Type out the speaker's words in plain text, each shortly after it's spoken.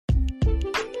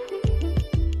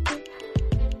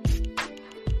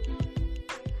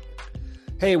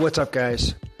Hey, what's up,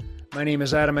 guys? My name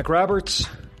is Adam McRoberts,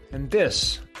 and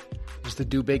this is the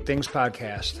Do Big Things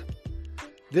podcast.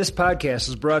 This podcast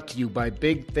is brought to you by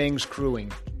Big Things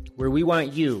Crewing, where we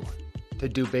want you to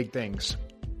do big things.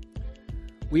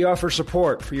 We offer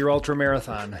support for your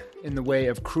ultramarathon in the way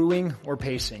of crewing or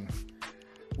pacing.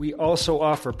 We also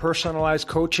offer personalized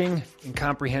coaching and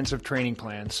comprehensive training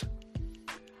plans.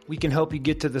 We can help you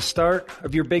get to the start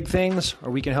of your big things, or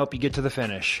we can help you get to the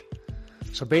finish.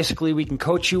 So basically, we can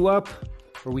coach you up,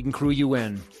 or we can crew you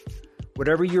in.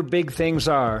 Whatever your big things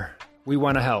are, we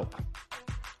want to help.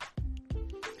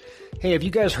 Hey, have you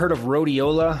guys heard of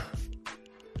rhodiola?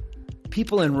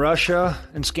 People in Russia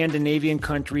and Scandinavian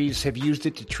countries have used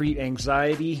it to treat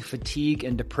anxiety, fatigue,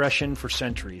 and depression for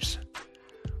centuries.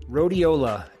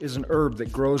 Rhodiola is an herb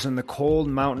that grows in the cold,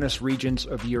 mountainous regions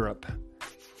of Europe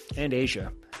and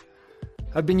Asia.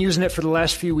 I've been using it for the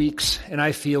last few weeks, and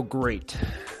I feel great.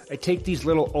 I take these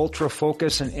little ultra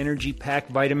focus and energy pack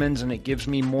vitamins, and it gives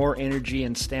me more energy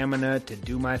and stamina to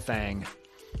do my thing.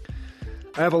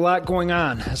 I have a lot going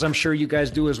on, as I'm sure you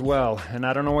guys do as well, and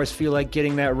I don't always feel like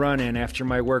getting that run in after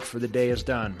my work for the day is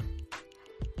done.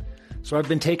 So I've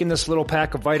been taking this little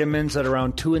pack of vitamins at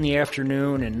around 2 in the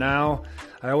afternoon, and now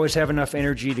I always have enough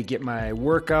energy to get my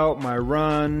workout, my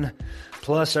run,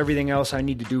 plus everything else I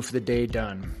need to do for the day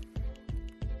done.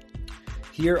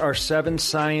 Here are 7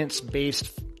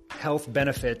 science-based health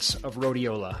benefits of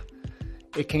rhodiola.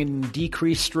 It can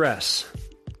decrease stress,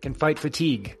 can fight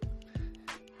fatigue,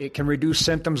 it can reduce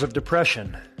symptoms of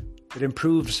depression, it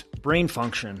improves brain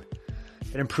function,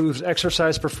 it improves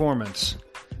exercise performance,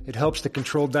 it helps to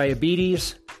control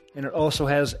diabetes, and it also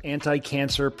has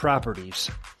anti-cancer properties.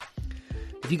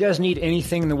 If you guys need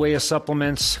anything in the way of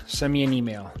supplements, send me an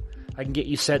email. I can get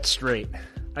you set straight.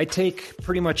 I take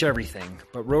pretty much everything,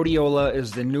 but rhodiola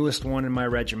is the newest one in my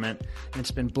regiment, and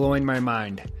it's been blowing my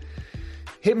mind.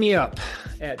 Hit me up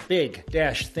at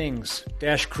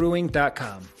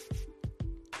big-things-crewing.com.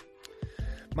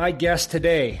 My guest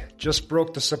today just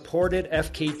broke the supported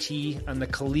FKT on the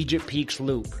Collegiate Peaks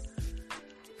Loop.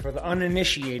 For the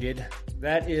uninitiated,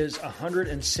 that is a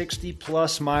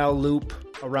 160-plus mile loop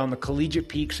around the Collegiate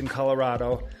Peaks in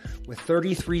Colorado, with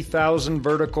 33,000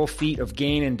 vertical feet of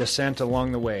gain and descent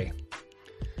along the way.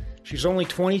 She's only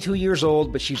 22 years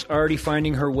old, but she's already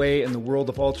finding her way in the world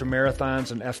of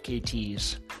ultramarathons and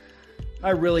FKTs.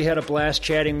 I really had a blast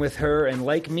chatting with her, and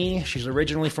like me, she's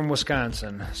originally from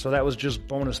Wisconsin, so that was just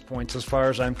bonus points as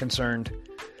far as I'm concerned.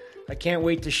 I can't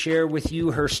wait to share with you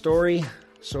her story,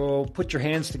 so put your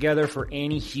hands together for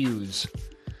Annie Hughes.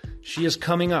 She is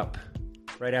coming up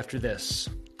right after this.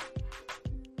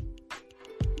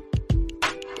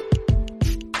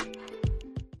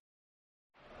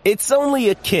 It's only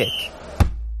a kick,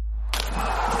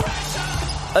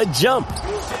 a jump,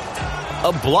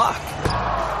 a block.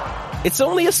 It's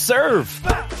only a serve.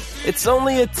 It's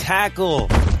only a tackle,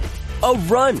 a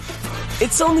run.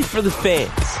 It's only for the fans.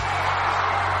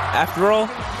 After all,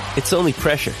 it's only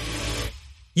pressure.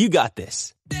 You got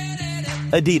this.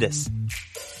 Adidas.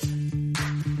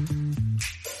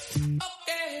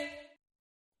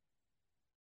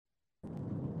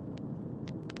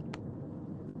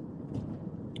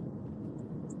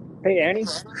 Hey, Annie.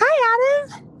 Hi,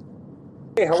 Adam.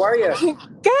 Hey, how are you?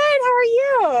 Good. How are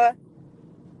you?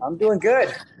 I'm doing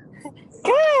good.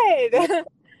 Good. Thank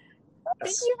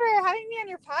you for having me on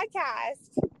your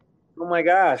podcast. Oh my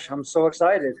gosh, I'm so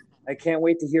excited. I can't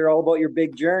wait to hear all about your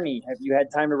big journey. Have you had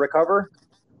time to recover?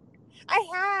 I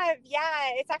have.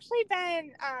 Yeah, it's actually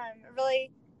been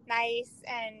really nice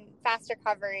and fast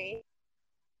recovery.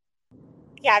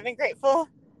 Yeah, I've been grateful.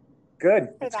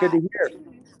 Good. It's good to hear.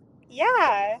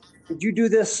 Yeah. Did you do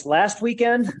this last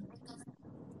weekend?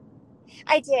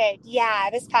 I did. Yeah,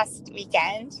 this past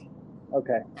weekend.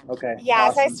 Okay. Yeah,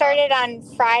 Awesome. so I started on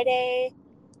Friday,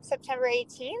 September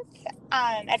 18th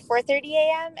at 4:30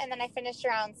 a.m. and then I finished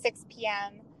around 6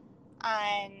 p.m.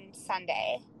 on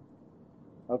Sunday.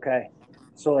 Okay.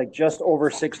 So like just over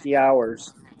 60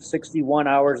 hours, 61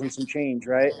 hours and some change,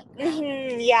 right?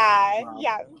 Mm-hmm, yeah. Wow.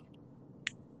 Yeah.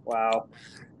 Wow.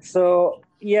 So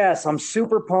yes, I'm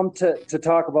super pumped to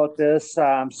talk about this.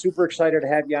 I'm super excited to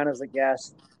have you on as a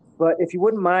guest. But if you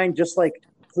wouldn't mind, just like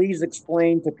please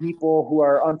explain to people who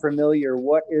are unfamiliar,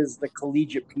 what is the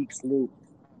Collegiate Peaks Loop?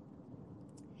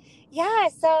 Yeah,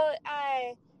 so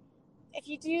if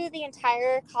you do the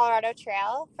entire Colorado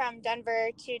Trail from Denver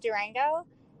to Durango,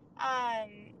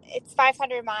 it's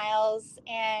 500 miles,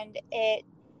 and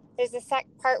there's a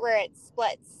part where it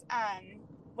splits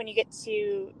when you get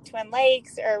to Twin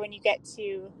Lakes or when you get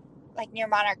to like near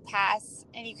Monarch Pass,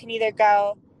 and you can either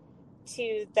go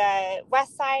to the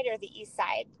west side or the east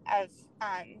side of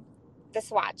the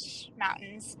Swatch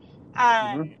Mountains.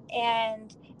 Mhm.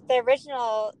 And the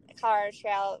original Colorado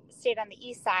Trail stayed on the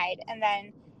east side, and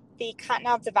then the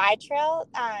Continental Divide Trail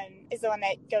is the one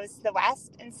that goes to the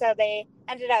west. And so they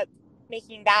ended up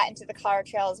making that into the Colorado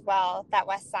Trail as well, that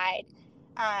west side,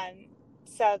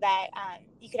 so that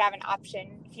you could have an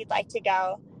option if you'd like to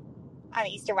go on the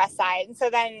east or west side. And so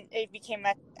then it became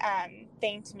a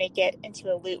thing to make it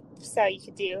into a loop, so you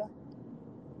could do,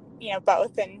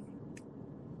 both. And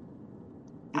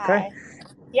Okay.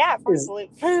 forms the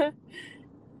loop.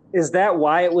 Is that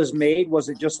why it was made? Was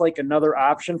it just like another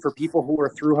option for people who were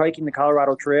through hiking the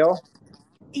Colorado Trail?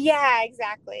 Yeah,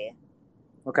 exactly.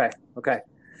 Okay.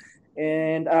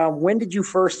 And when did you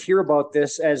first hear about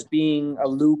this as being a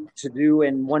loop to do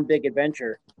in one big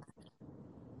adventure?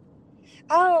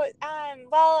 Oh,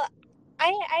 well,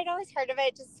 I'd always heard of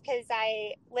it just because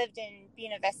I lived in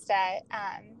Buena Vista,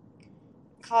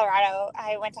 Colorado.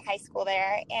 I went to high school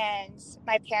there, and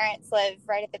my parents live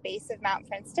right at the base of Mount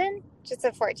Princeton, just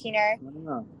a 14er,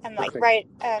 and like right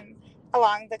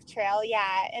along the trail.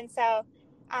 Yeah. And so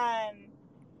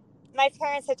my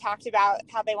parents had talked about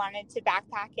how they wanted to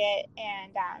backpack it,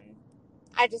 and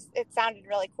it sounded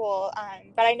really cool,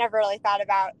 but I never really thought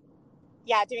about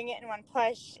doing it in one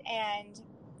push. And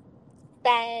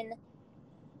then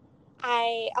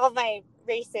all of my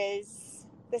races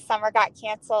this summer got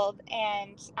canceled,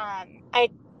 and I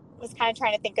was kind of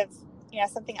trying to think of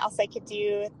something else I could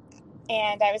do,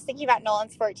 and I was thinking about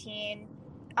Nolan's 14,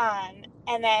 and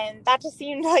then that just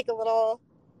seemed like a little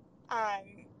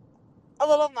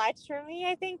much for me,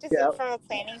 I think, just from a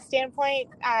planning standpoint.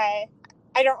 I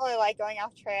don't really like going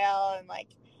off trail, and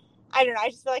I don't know, I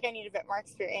just feel like I need a bit more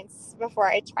experience before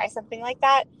I try something like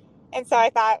that. And so I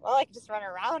thought, well, I could just run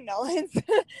around Nolan's,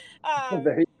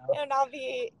 and I'll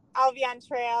be on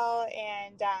trail,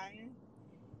 and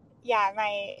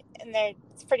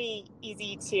it's pretty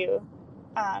easy to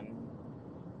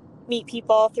meet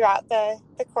people throughout the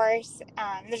course.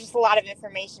 There's just a lot of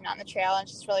information on the trail, and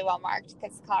it's just really well marked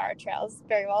because the Colorado Trail is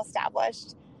very well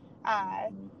established.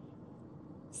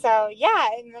 So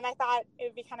and then I thought it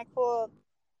would be kind of cool.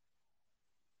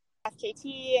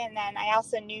 FKT, and then I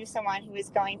also knew someone who was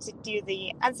going to do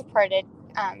the unsupported,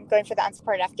 going for the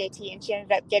unsupported FKT, and she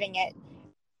ended up getting it.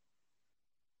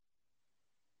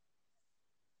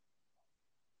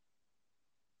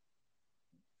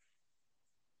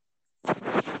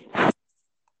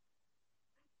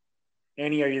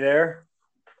 Annie, are you there?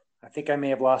 I think I may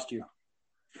have lost you.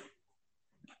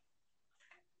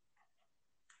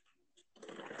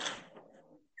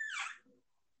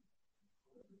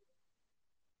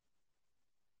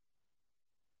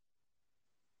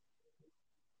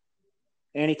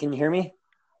 Annie, can you hear me?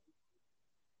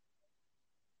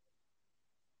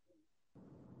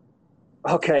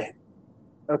 Okay.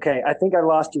 I think I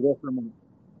lost you there for a minute.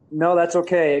 No, that's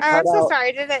okay. I'm so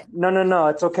sorry. Did it? No.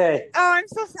 It's okay. Oh, I'm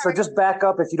so sorry. So just back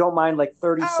up if you don't mind, like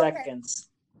 30 seconds.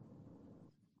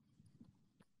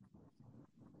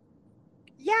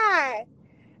 Okay. Yeah.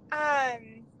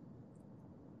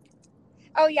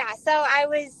 Oh yeah. So I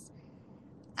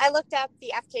looked up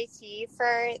the FKT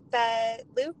for the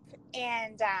loop,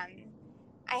 and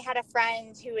I had a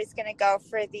friend who was going to go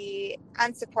for the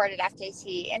unsupported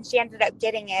FKT, and she ended up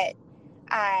getting it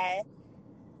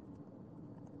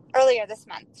earlier this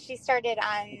month. She started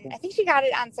on, I think she got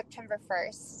it on September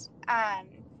 1st.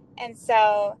 And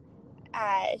so,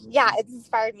 it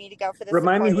inspired me to go for the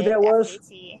Remind me who that was?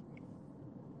 FKT.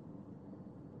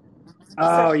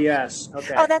 Oh, yes.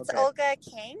 Okay. Oh, that's Olga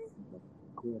King?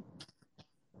 Cool.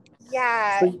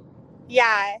 Yeah.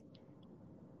 Yeah.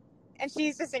 And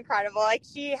she's just incredible. Like,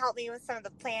 she helped me with some of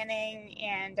the planning,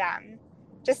 and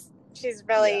she's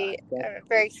really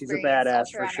very experienced. She's a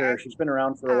badass for sure. She's been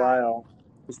around for a while.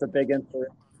 Just a big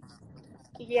influence.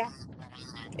 Yeah,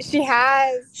 she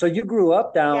has. So you grew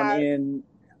up down in,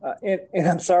 and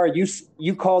I'm sorry,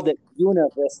 you called it Buena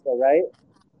Vista, right?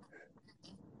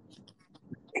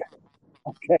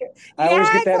 Okay, I always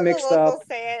get that mixed up.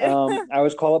 I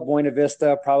always call it Buena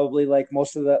Vista, probably like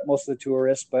most of the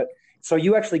tourists. But so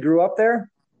you actually grew up there?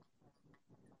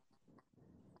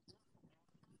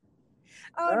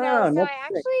 Oh no! So I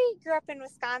actually grew up in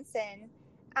Wisconsin,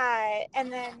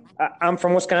 and then I'm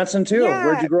from Wisconsin too. Yeah,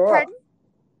 where'd you grow up?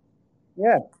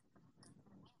 Yeah.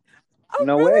 Oh,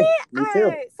 no really? way. Me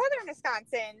too. Southern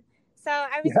Wisconsin. So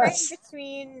I was right in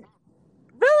between.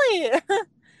 Really?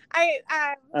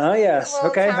 Oh yes.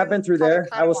 Okay, I've been through there.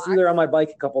 I was through there on my bike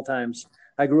a couple times.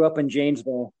 I grew up in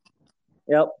Janesville.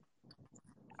 Yep.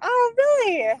 Oh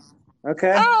really?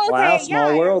 Okay. Oh, okay. Wow,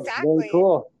 small world. Exactly. Very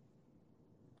cool.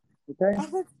 Okay. Oh,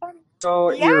 that's funny.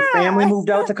 So your family moved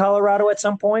out to Colorado at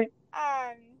some point?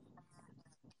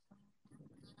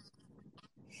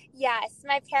 Yes,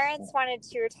 my parents wanted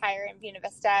to retire in Buena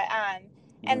Vista.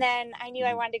 And then I knew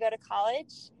I wanted to go to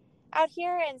college out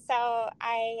here. And so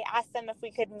I asked them if we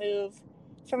could move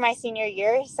for my senior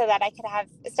year so that I could have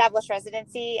established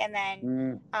residency and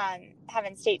then have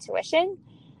in-state tuition.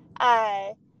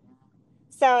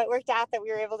 So it worked out that we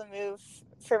were able to move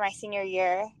for my senior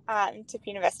year to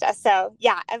Buena Vista. So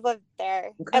yeah, I've lived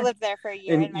there. Okay. I lived there for a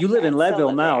year. And you live in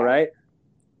Leadville now, there. Right?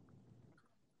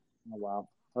 Oh, wow.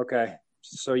 Okay.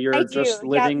 So you're just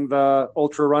living the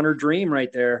ultra runner dream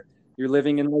right there. You're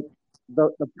living in like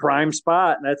the prime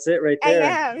spot. That's it right there. I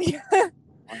am.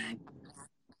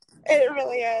 It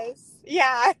really is.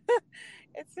 Yeah.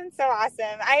 It's been so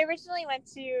awesome. I originally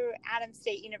went to Adams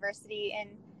State University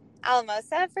in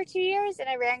Alamosa for 2 years, and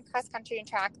I ran cross country and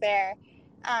track there.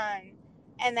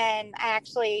 And then I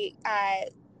actually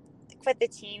quit the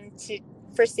team to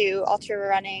pursue ultra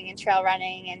running and trail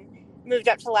running, and moved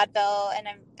up to Leadville, and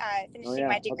I'm finishing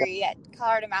my degree at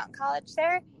Colorado Mountain College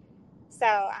there.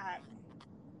 So,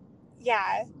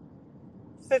 yeah.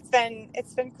 So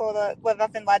it's been cool to live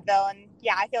up in Leadville, and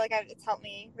yeah, I feel like it's helped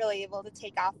me really able to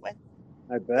take off with.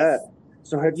 I bet.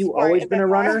 So have you always been a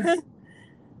runner?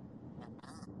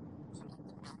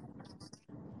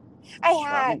 I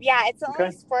have. Yeah, it's the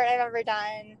only sport I've ever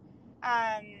done.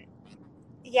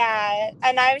 Yeah,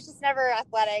 and I was just never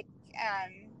athletic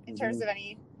in terms of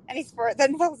any sport that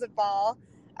involves a ball.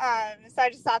 So I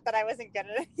just thought that I wasn't good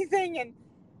at anything. And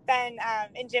then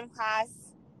in gym class,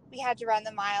 we had to run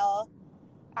the mile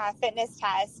fitness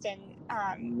test, and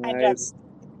I ended up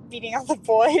beating all the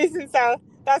boys. And so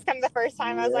that was kind of the first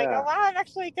time I was like, oh, wow, I'm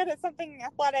actually good at something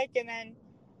athletic. And then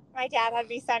my dad had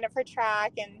me sign up for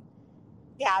track, and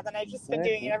yeah, then I've just been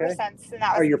doing it ever since. And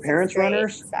that Are your parents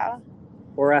runners? So.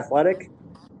 Or athletic?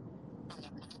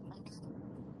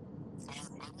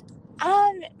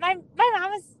 My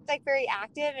mom is like very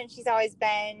active, and she's always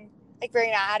been like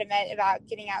very adamant about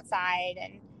getting outside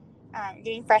and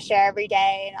getting fresh air every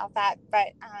day and all that.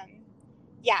 But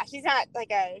yeah, she's not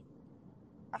like a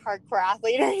hardcore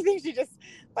athlete or anything. She just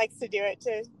likes to do it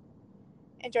to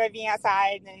enjoy being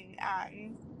outside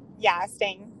and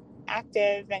staying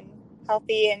active and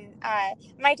healthy. And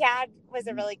my dad was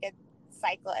a really good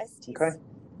cyclist. He's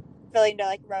really into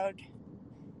like road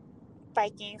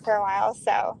biking for a while,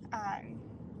 so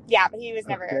but he was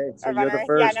never a runner. You're the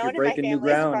first. No you're one in my breaking family new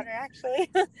ground. is a runner, actually.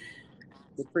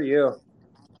 Good for you.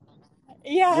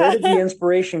 Yeah. Where did the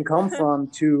inspiration come from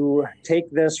to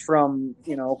take this from,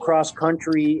 cross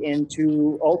country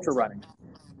into ultra running?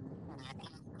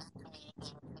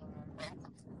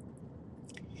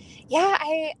 Yeah,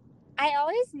 I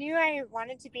always knew I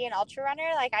wanted to be an ultra runner.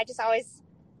 Like I just always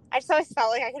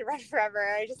felt like I could run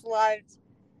forever. I just loved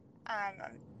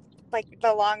like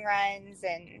the long runs,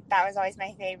 and that was always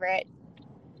my favorite.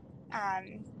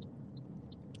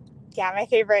 My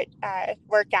favorite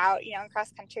workout, in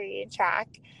cross country and track.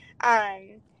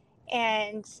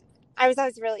 And I was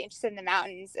always really interested in the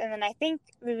mountains. And then I think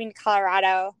moving to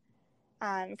Colorado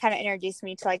kind of introduced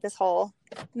me to like this whole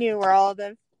new world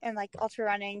of and like ultra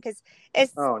running, because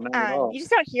it's you just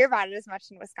don't hear about it as much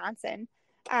in Wisconsin.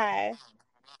 So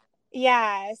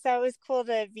it was cool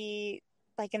to be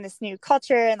like in this new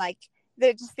culture, and like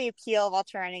the appeal of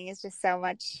ultra running is just so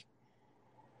much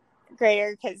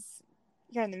greater because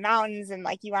you're in the mountains and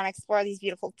like you want to explore these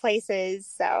beautiful places.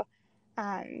 So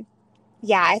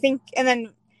I think, and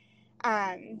then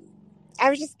I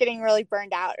was just getting really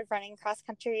burned out of running cross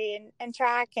country and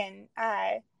track, and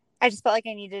I just felt like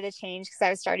I needed a change because I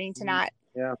was starting to not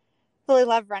really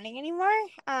love running anymore.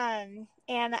 And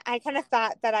I kind of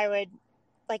thought that I would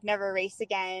like never race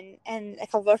again. And a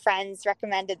couple of friends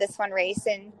recommended this one race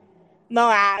in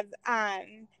Moab.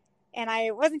 And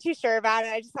I wasn't too sure about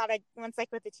it. I just thought once I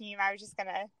quit the team, I was just going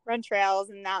to run trails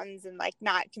and mountains and like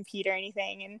not compete or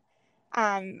anything.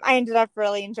 And I ended up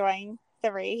really enjoying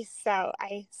the race. So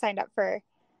I signed up for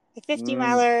a 50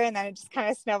 miler, and then it just kind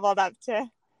of snowballed up to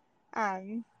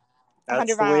 100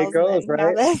 miles. Way it goes,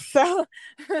 right? This, so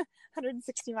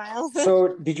 160 miles.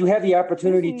 So did you have the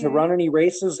opportunity to run any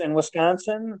races in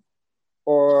Wisconsin,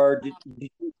 or did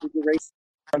you race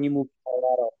when you moved to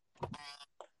Colorado?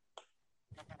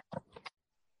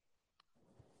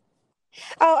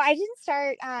 Oh, I didn't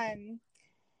start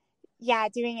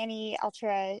doing any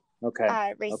ultra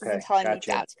races until I moved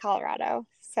out to Colorado.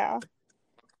 So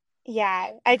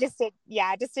I just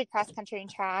did cross country and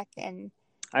track, and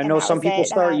I know some people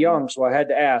start young, so I had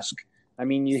to ask. I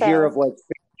mean, you hear of like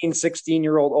 15,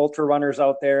 16-year-old ultra runners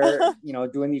out there,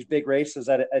 doing these big races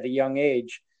at a young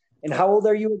age. And how old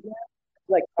are you again?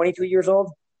 Like 22 years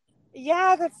old?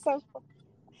 Yeah, that's so cool.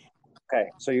 Okay,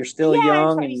 so you're still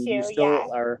young, I'm 22, and you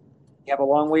still are you have a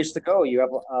long ways to go. You have,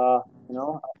 you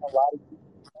know, a lot of people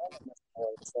in this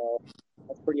sport, so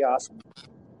that's pretty awesome.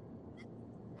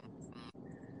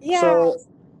 Yeah. So,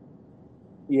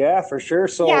 yeah, for sure.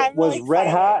 So, Yeah, I'm was really Red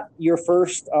excited. Hot your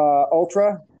first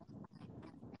ultra?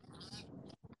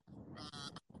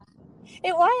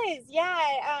 It was,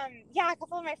 yeah. Yeah, a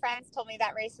couple of my friends told me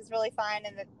that race was really fun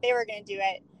and that they were going to do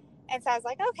it. And so I was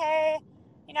like, okay,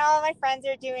 you know, all my friends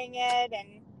are doing it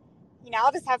and, you know,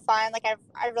 I'll just have fun. Like,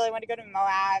 I really want to go to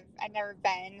Moab. I'd never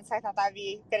been, so I thought that would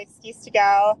be a good excuse to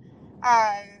go.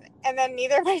 And then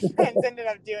neither of my friends ended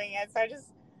up doing it, so I just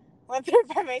went through it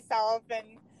by myself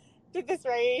and did this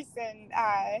race and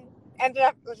ended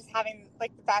up just having,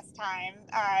 like, the best time.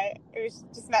 It was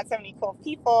just met so many cool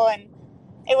people, and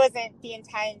it wasn't the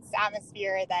intense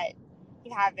atmosphere that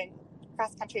you have in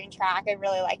cross country and track. I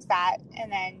really liked that.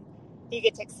 And then you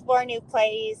get to explore a new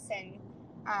place, and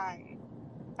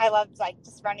I loved like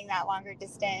just running that longer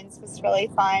distance. It was really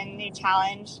fun, new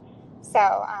challenge.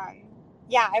 So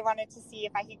yeah, I wanted to see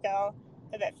if I could go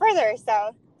a bit further.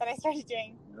 So then I started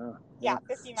doing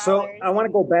 50 milers. So I want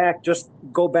to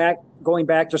going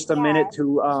back just a minute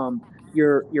to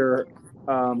your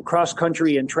cross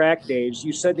country and track days.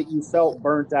 You said that you felt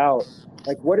burnt out.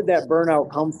 Like, what did that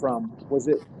burnout come from? Was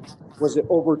it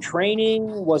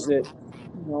overtraining? Was it,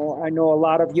 you know, I know a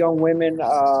lot of young women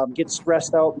get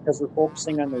stressed out because they're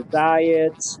focusing on their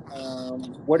diets.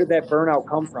 Where did that burnout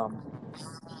come from?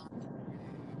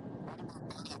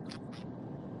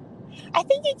 I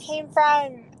think it came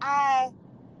from,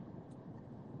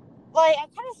 well, I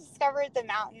kind of discovered the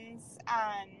mountains.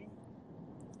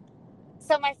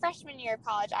 So my freshman year of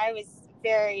college, I was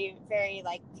very, very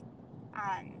like,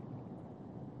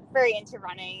 very into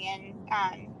running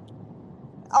and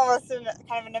almost in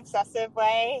kind of an obsessive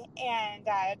way, and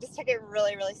just took it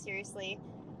really, really seriously.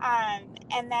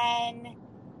 And then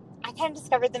I kind of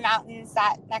discovered the mountains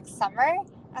that next summer.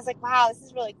 I was like, wow, this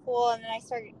is really cool. And then I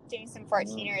started doing some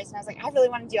 14ers, and I was like, I really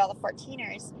want to do all the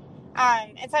 14ers.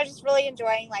 And so I was just really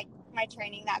enjoying like my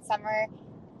training that summer,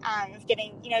 of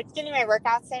getting my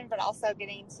workouts in, but also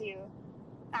getting to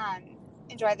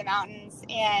enjoy the mountains.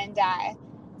 And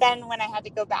then when I had to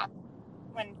go back,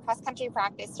 when cross country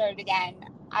practice started again,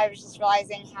 I was just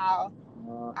realizing how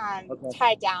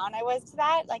tied down I was to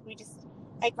that. Like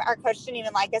our coach didn't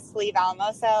even like us to leave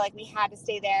Alamosa. Like we had to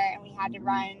stay there and we had to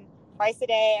run twice a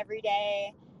day, every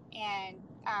day. And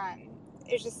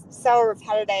it was just so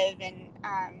repetitive. And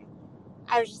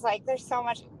I was just like, there's so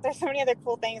many other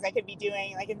cool things I could be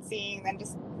doing, like, and seeing than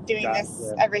just doing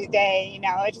this every day. You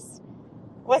know, it just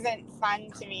wasn't fun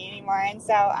to me anymore. And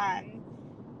so,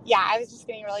 I was just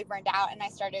getting really burned out, and I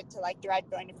started to like dread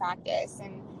going to practice.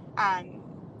 And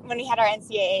when we had our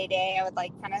NCAA day, I would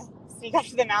like kind of sneak up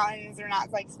to the mountains. We're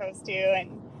not like supposed to,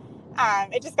 and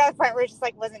it just got to the point where it just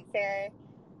like wasn't fair,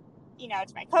 you know,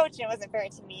 to my coach, and it wasn't fair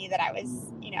to me that I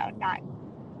was, you know, not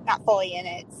fully in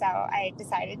it. So I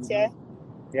decided to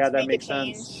that makes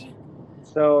sense.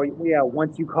 So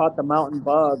once you caught the mountain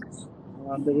bugs,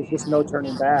 there was just no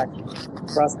turning back.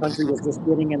 Cross country was just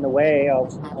getting in the way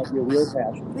of your real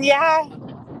passion. Yeah.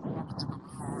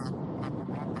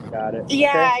 Got it.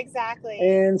 Yeah, okay. Exactly.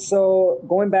 And so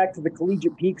going back to the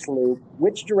Collegiate Peaks Loop,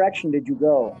 which direction did you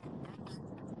go?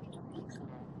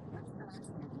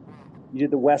 You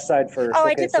did the west side first. Oh,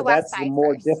 I did the west side. That's the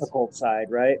more difficult side,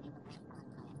 right?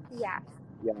 Yeah.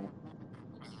 Yeah.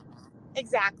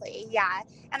 Exactly. Yeah.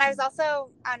 And I was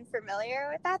also unfamiliar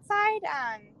with that side.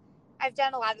 I've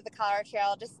done a lot of the Colorado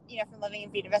Trail just, you know, from living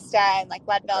in Buena Vista and like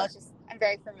Leadville. Okay. I'm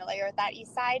very familiar with that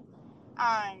east side.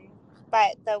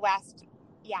 But the west,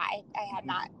 I had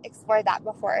not explored that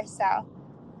before. So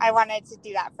I wanted to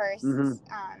do that first. Mm-hmm.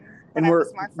 And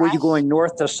were you going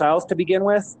north to south to begin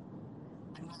with?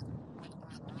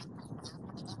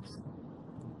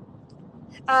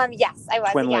 Yes, I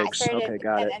was. Twin Lakes. I started okay,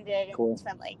 got it. Ended cool. in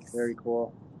Twin Lakes. Very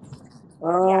cool.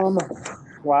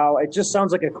 Wow, it just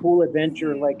sounds like a cool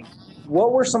adventure. Like,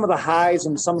 what were some of the highs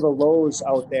and some of the lows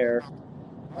out there?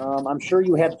 I'm sure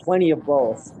you had plenty of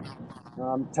both.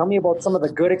 Tell me about some of the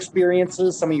good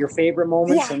experiences, some of your favorite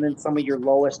moments, and then some of your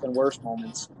lowest and worst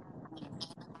moments.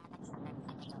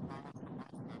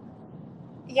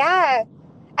 Yeah,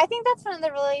 I think that's one of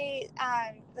the really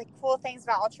like cool things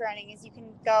about ultra running is you can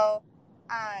go,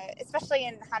 especially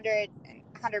in 100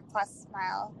 plus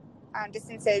mile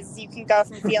distances, you can go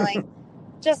from feeling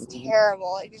just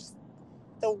terrible, just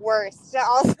the worst, to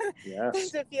also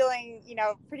to feeling, you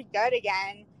know, pretty good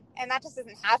again. And that just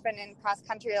doesn't happen in cross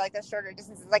country, like those shorter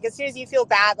distances. Like as soon as you feel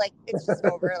bad, like it's just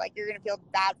over. Like you're gonna feel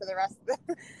bad for the rest of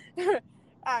the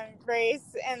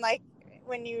race. And like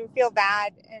when you feel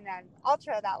bad in an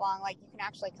ultra that long, like you can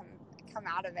actually come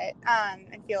out of it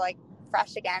and feel like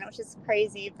fresh again, which is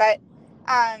crazy. But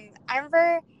I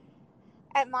remember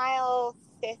at mile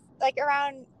 50, like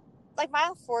around like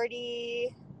mile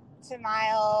 40 to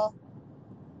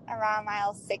around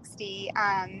mile 60,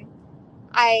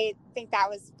 I think that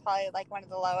was probably like one of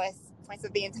the lowest points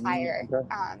of the entire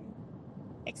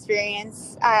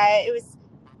experience. It was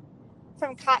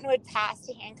from Cottonwood Pass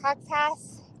to Hancock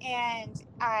Pass, and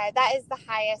that is the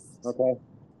highest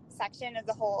section of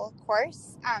the whole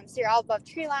course. So you're all above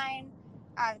tree line.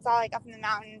 It's all like up in the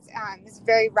mountains. It's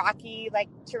very rocky, like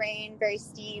terrain, very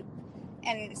steep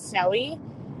and snowy,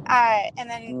 and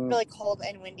then really cold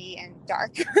and windy and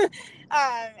dark.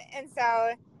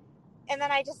 And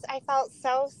then I felt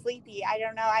so sleepy. I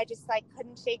don't know. I just like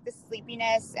couldn't shake the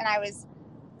sleepiness, and I was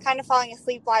kind of falling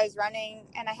asleep while I was running,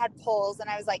 and I had poles, and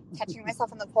I was like catching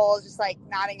myself on the poles, just like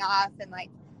nodding off and like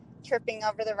tripping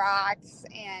over the rocks.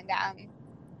 And I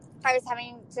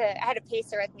had a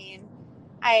pacer with me, and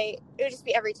it would just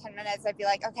be every 10 minutes. I'd be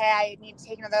like, okay, I need to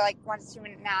take another like 1 to 2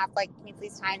 minute nap. Like, can you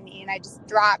please time me? And I just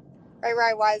drop right where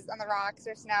I was on the rocks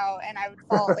or snow, and I would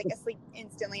fall like asleep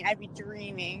instantly, and I'd be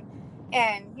dreaming.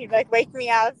 And he'd like wake me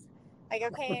up, like,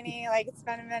 okay, Annie, like it's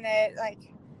been a minute, like,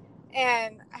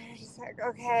 and I was just like,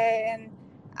 okay. And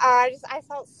I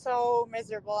felt so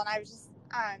miserable, and I was just,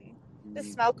 the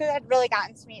smoke had really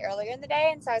gotten to me earlier in the day,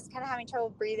 and so I was kind of having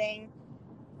trouble breathing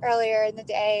earlier in the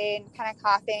day and kind of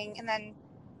coughing, and then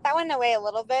that went away a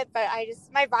little bit, but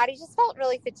my body just felt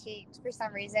really fatigued for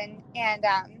some reason. And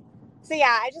so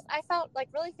yeah, I felt like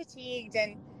really fatigued,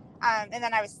 and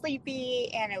then I was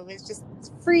sleepy, and it was just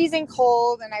freezing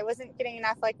cold, and I wasn't getting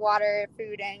enough like water,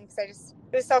 food in, because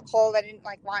it was so cold I didn't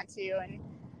like want to.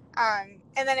 And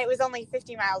then it was only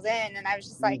 50 miles in, and I was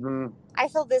just like, I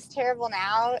feel this terrible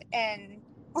now, and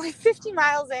like 50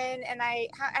 miles in, and I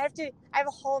have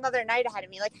a whole nother night ahead of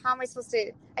me. Like, how am I supposed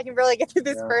to? I can barely get through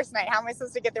this first night. How am I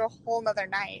supposed to get through a whole nother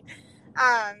night?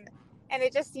 And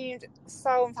it just seemed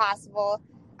so impossible.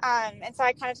 And so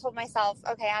I kind of told myself,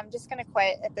 okay, I'm just going to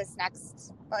quit at this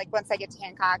next, like once I get to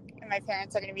Hancock and my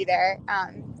parents are going to be there,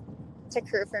 to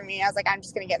crew for me. I was like, I'm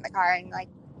just going to get in the car and like,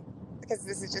 because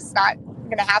this is just not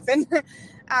going to happen.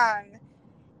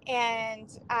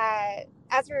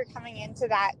 As we were coming into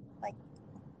that like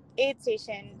aid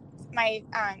station, I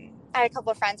had a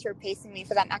couple of friends who were pacing me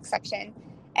for that next section,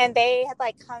 and they had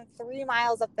like come 3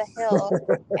 miles up the hill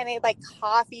and they had like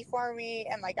coffee for me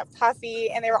and like a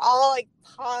puffy, and they were all like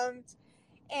pumped,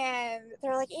 and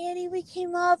they're like, Annie, we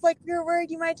came up, like we were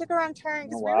worried you might take a wrong turn,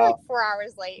 because we were like 4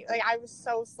 hours late. Like, I was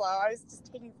so slow, I was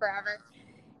just taking forever.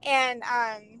 And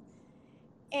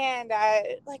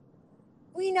like,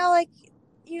 we know like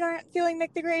you aren't feeling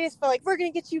like the greatest, but like we're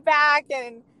gonna get you back.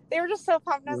 And they were just so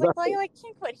pumped, and I was like, well, you like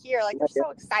can't quit here, like they're so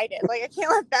excited, like I can't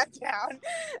let that down.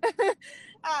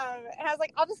 And I was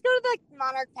like, I'll just go to the like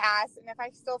Monarch Pass, and if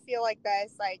I still feel like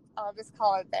this, like I'll just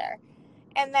call it there.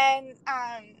 And then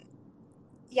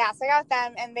so I got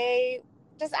them, and they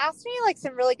just asked me like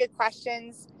some really good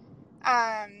questions,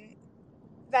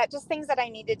 that just things that I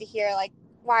needed to hear, like,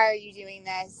 why are you doing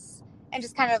this? And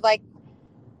just kind of like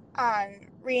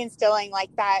reinstilling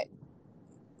like that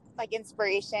like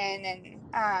inspiration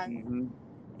and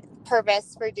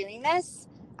purpose for doing this.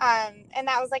 And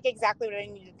that was like exactly what I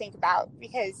needed to think about,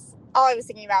 because all I was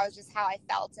thinking about was just how I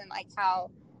felt, and like how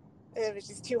it was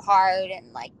just too hard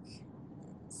and like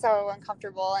so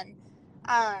uncomfortable. And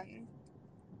and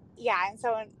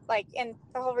so like, and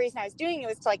the whole reason I was doing it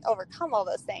was to like overcome all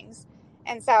those things.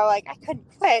 And so like I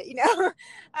couldn't quit, you know.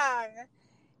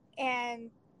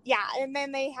 And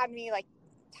then they had me like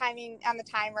timing on the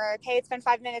timer. Okay, it's been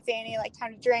 5 minutes, Annie, like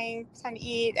time to drink, time to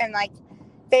eat. And like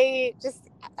I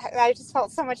just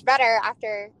felt so much better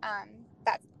after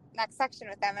that next section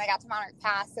with them. And I got to Monarch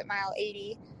Pass at mile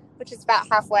 80, which is about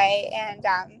halfway, and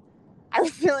I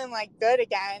was feeling like good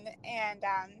again. And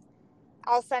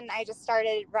all of a sudden I just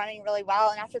started running really well.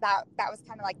 And after that was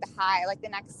kind of like the high. Like the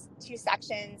next two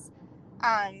sections,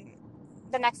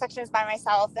 the next section was by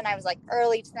myself, and I was like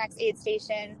early to the next aid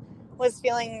station, was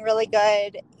feeling really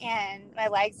good, and my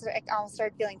legs like almost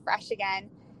started feeling fresh again.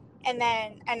 And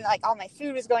like all my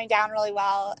food was going down really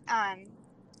well. And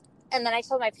then I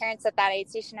told my parents at that aid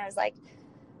station, I was like,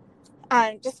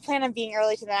 just plan on being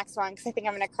early to the next one, because I think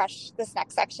I'm going to crush this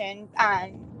next section.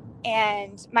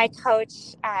 And my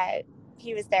coach,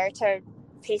 he was there to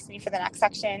pace me for the next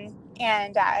section.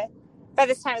 And by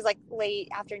this time it was like late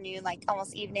afternoon, like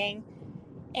almost evening.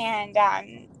 And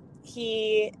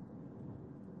he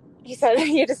said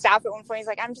he had to stop at one point. He's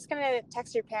like, I'm just going to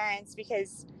text your parents,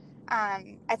 because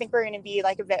I think we're going to be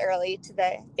like a bit early to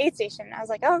the aid station. I was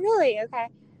like, oh, really? Okay.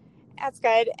 that's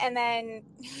good. And then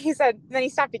then he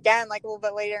stopped again, like a little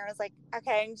bit later, and was like,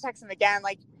 okay, and text him again,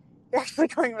 like, you're actually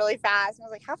going really fast. And I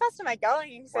was like, how fast am I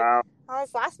going? And he said, Wow. oh,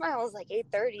 this last mile was like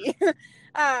 8:30.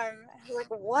 I was like,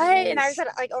 what? Nice. And I was at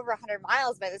like over 100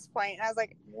 miles by this point. And I was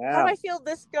like, how do I feel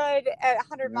this good at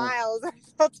 100 miles? I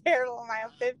felt terrible at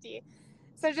mile 50.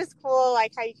 So just cool,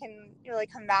 like how you can really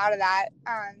come out of that.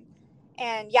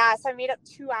 And yeah, so I made up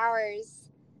 2 hours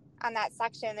on that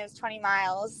section. It was 20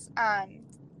 miles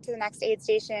to the next aid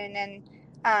station.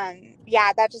 And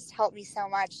yeah, that just helped me so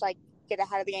much, like, get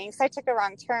ahead of the game. So I took a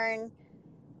wrong turn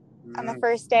on the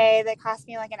first day that cost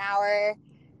me like an hour.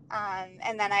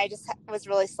 And then I just was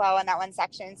really slow in that one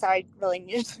section. So I really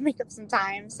needed to make up some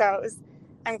time. So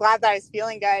I'm glad that I was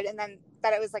feeling good. And then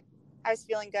that it was like, I was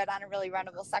feeling good on a really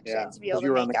runnable section to be able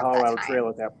to make up that time. You were on the Colorado Trail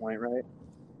at that point, right?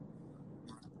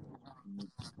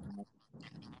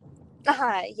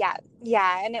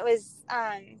 Yeah. And it was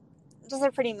just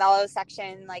a pretty mellow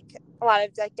section, like a lot of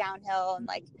like downhill and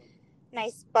like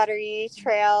nice buttery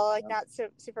trail, like not so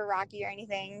super rocky or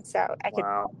anything. So I could.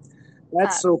 Wow,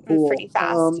 that's so cool. Pretty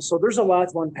fast. So there's a lot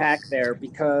to unpack there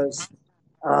because,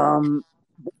 I mean,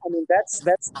 that's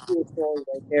the cool story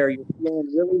right there. You're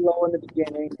feeling really low in the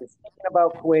beginning. You're thinking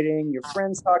about quitting. Your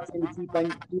friends talked you into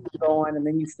keep going, and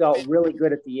then you felt really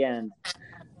good at the end.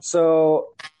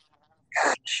 So,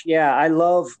 gosh, yeah, I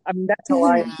mean, that's how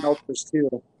I felt this too.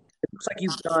 It looks like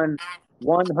you've done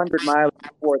 100 miles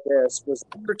before this. Was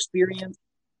your experience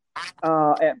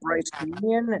at Bryce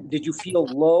Canyon, did you feel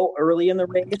low early in the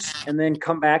race and then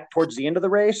come back towards the end of the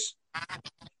race?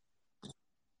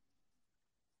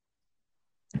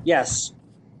 Yes.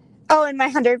 Oh, in my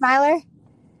 100 miler?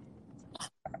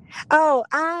 Oh,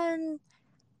 I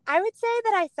would say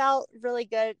that I felt really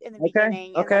good in the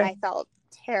beginning and then I felt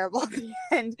terrible at the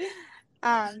end.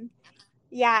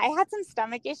 Yeah, I had some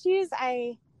stomach issues.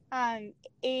 I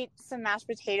ate some mashed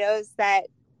potatoes that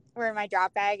were in my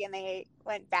drop bag and they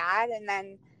went bad. And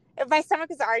then my stomach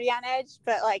was already on edge,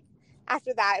 but like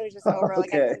after that, it was just over.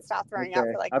 Like I couldn't stop throwing up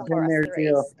for like the whole rest of the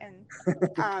race.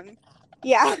 And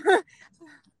yeah.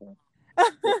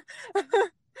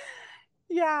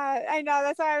 Yeah, I know.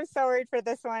 That's why I was so worried for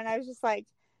this one. I was just like,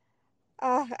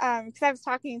 because I was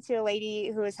talking to a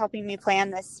lady who was helping me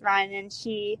plan this run, and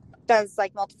she does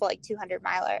like multiple like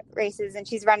 200-mile races, and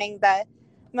she's running the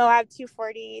Moab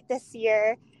 240 this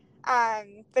year.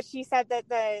 But she said that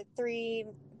the three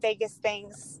biggest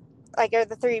things, like, are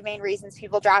the three main reasons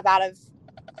people drop out of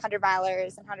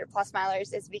 100-milers and 100-plus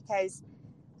milers is because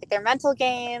like their mental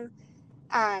game,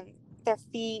 their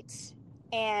feet,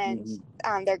 and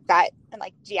their gut and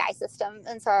like GI system.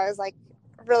 And so I was like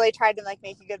really tried to like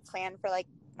make a good plan for like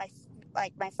my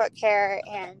foot care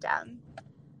and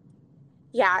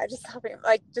just helping,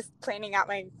 like just planning out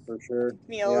my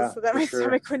meals so that my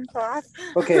stomach wouldn't fall off.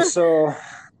 Okay, so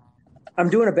I'm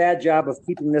doing a bad job of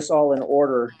keeping this all in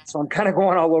order, so I'm kind of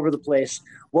going all over the place.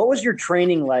 What was your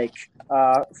training like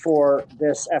for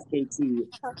this FKT?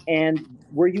 And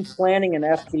were you planning an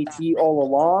FKT all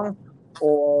along,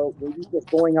 or were you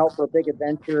just going out for a big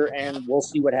adventure and we'll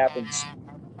see what happens?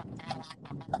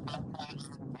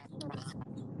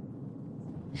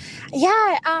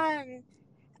 Yeah, I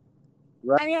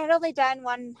mean, I'd only done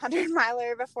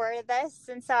 100-miler before this,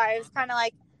 and so I was kind of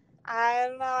like, I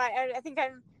don't know. I think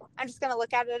I'm just gonna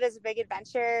look at it as a big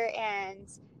adventure, and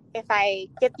if I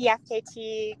get the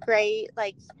FKT, great.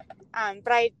 Like,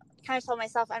 but I kind of told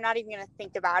myself I'm not even gonna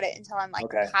think about it until I'm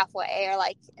like halfway or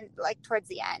like towards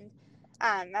the end.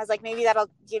 I was like, maybe that'll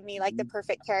give me like the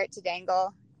perfect carrot to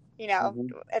dangle, you know,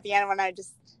 at the end when I'm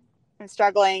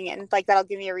struggling, and like that'll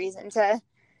give me a reason to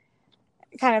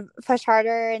kind of push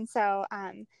harder. And so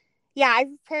I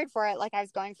prepared for it like I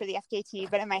was going for the FKT,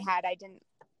 but in my head I didn't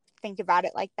think about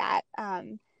it like that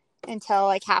until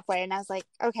like halfway, and I was like,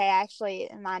 okay, I actually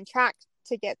am on track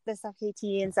to get this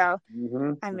FKT, and so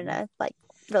I'm gonna like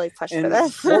really push for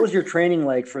this. What was your training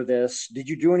like for this? Did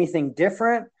you do anything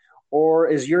different, or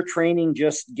is your training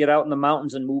just get out in the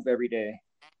mountains and move every day?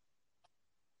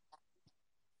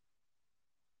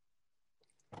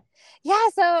 Yeah,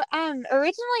 so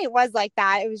originally it was like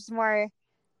that. It was more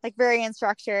like very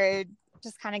unstructured,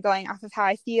 just kind of going off of how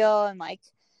I feel and like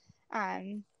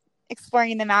exploring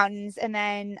in the mountains. And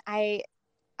then I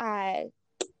was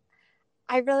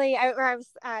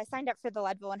signed up for the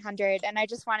Leadville 100, and I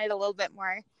just wanted a little bit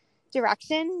more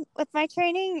direction with my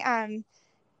training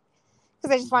because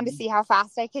I just wanted to see how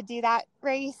fast I could do that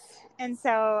race. And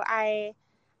so I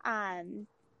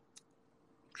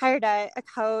hired a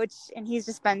coach, and he's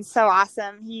just been so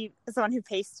awesome. He is the one who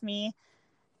paced me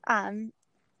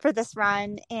for this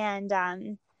run, and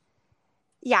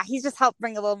yeah, he's just helped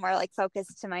bring a little more like focus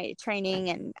to my training,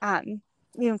 and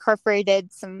we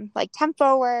incorporated some like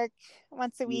tempo work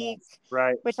once a week,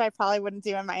 right? Which I probably wouldn't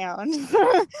do on my own.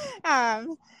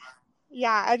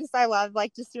 Yeah, I love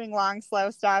like just doing long,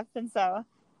 slow stuff, and so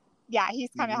yeah, he's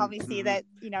kind of helped me see that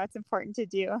it's important to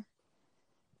do.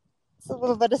 It's a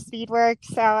little bit of speed work,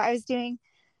 so I was doing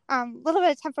a little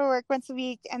bit of tempo work once a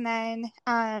week, and then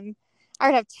I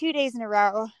would have 2 days in a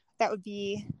row that would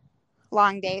be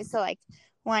long days, so like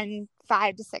one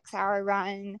 5 to 6 hour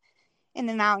run in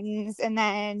the mountains, and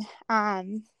then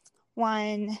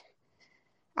one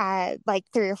like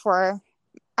 3 or 4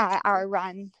 hour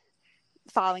run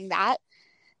following that.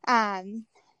 And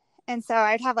so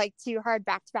I'd have like 2 hard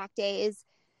back-to-back days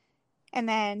and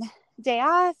then day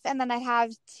off, and then I'd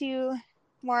have 2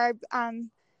 more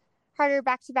harder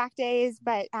back-to-back days,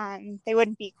 but they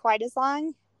wouldn't be quite as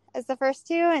long as the first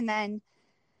 2. And then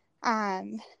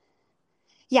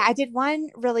yeah, I did one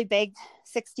really big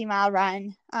 60-mile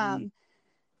run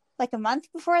like a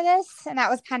month before this, and that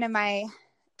was kind of my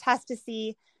test to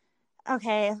see,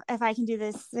 okay, if I can do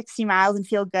this 60 miles and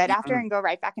feel good after and go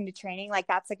right back into training, like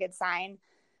that's a good sign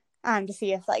to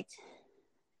see if like,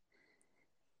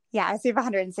 yeah, see if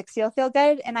 160 will feel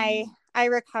good. And I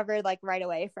recovered like right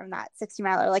away from that 60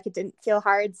 miler. Like it didn't feel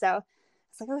hard. So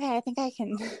it's like, okay, I think I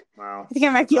can, Wow. I think I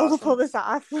might be able to pull this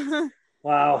off.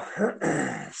 Wow.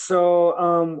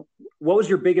 So, what was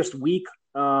your biggest week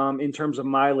in terms of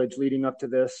mileage leading up to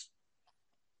this?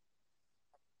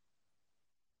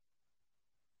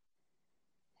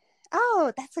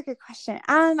 Oh, that's a good question.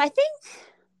 I think,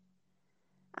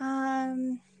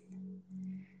 I'm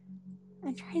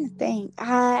trying to think.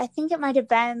 I think it might have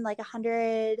been like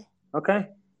 100. Okay,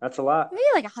 that's a lot. Maybe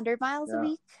like 100 miles a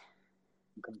week.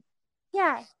 Okay.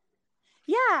 Yeah.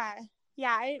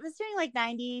 I was doing like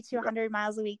 90 to 100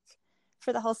 miles a week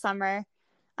for the whole summer.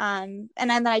 And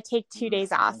then I take 2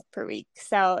 days off per week.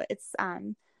 So it's,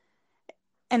 and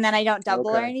then I don't double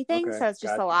or anything. So it's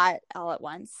just a lot all at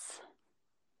once.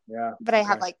 Yeah. But I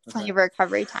have like plenty of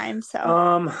recovery time.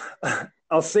 So,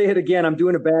 I'll say it again. I'm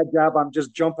doing a bad job. I'm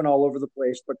just jumping all over the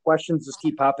place, but questions just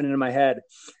keep popping into my head.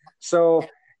 So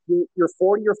you're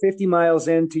 40 or 50 miles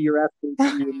into your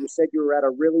FKT, and you said you were at a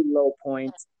really low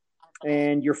point,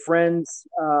 and your friends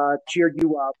cheered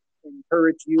you up,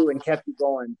 encouraged you, and kept you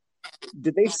going.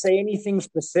 Did they say anything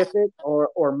specific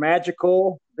or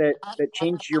magical that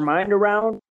changed your mind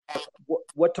around?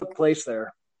 What took place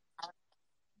there?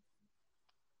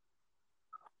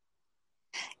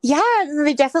 Yeah,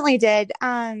 they definitely did.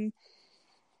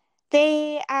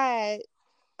 They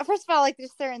first of all, like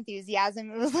just their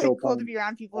enthusiasm. It was like so cool to be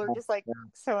around people who are just like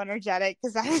so energetic,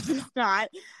 because I was just not.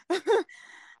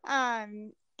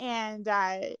 And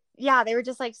yeah, they were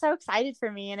just like so excited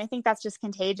for me, and I think that's just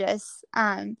contagious.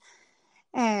 And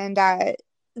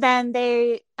then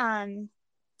they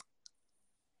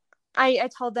I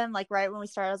told them like right when we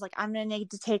started, I was like, I'm gonna need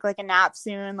to take like a nap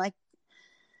soon, like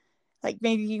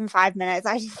maybe even 5 minutes.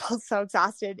 I just felt so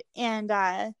exhausted. And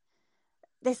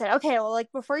they said, okay, well,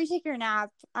 like before you take your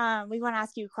nap, we want to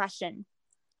ask you a question.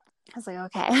 I was like,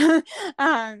 okay.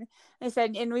 They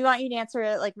said, and we want you to answer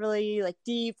it like really like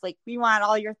deep, like we want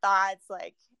all your thoughts,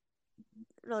 like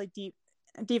really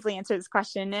deeply answer this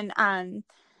question. And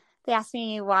they asked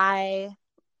me why,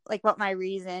 like what my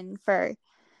reason for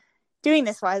doing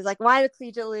this was, like why the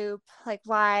collegiate loop, like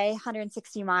why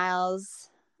 160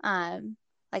 miles,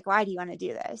 like why do you want to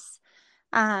do this?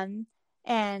 And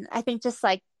I think just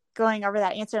like going over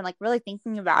that answer and like really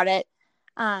thinking about it,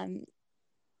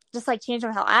 just like changed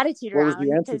my whole attitude around. What was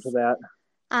the answer to that?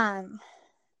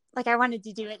 Like I wanted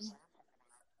to do it.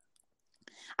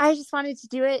 I just wanted to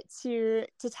do it to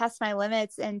test my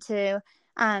limits, and to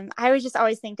I would just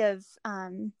always think of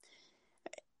when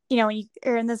you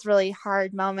are in those really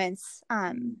hard moments,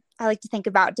 I like to think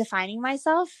about defining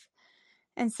myself.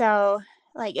 And so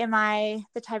like, am I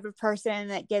the type of person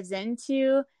that gives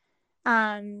into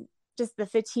just the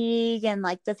fatigue and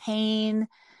like the pain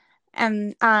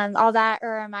and all that,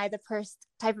 or am I the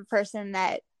type of person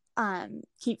that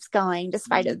keeps going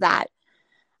despite of that?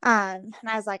 And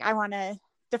I was like, I want to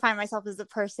define myself as a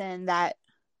person that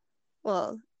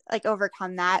will like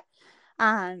overcome that.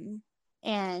 And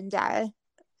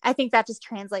I think that just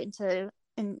translates into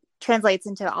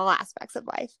all aspects of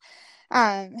life.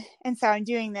 And so I'm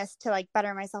doing this to like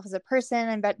better myself as a person,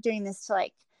 and doing this to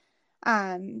like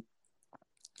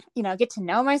get to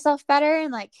know myself better.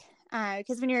 And like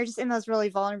because when you're just in those really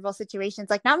vulnerable situations,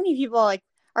 like not many people like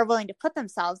are willing to put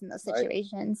themselves in those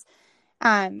situations.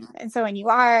 Right. And so when you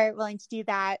are willing to do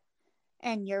that,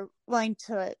 and you're willing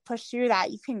to push through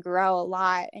that, you can grow a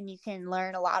lot and you can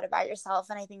learn a lot about yourself.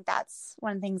 And I think that's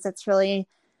one of the things that's really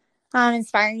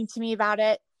inspiring to me about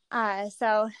it.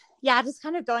 So yeah, just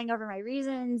kind of going over my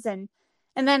reasons, and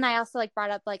then I also like brought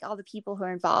up like all the people who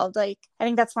are involved. Like, I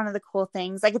think that's one of the cool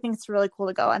things. Like, I think it's really cool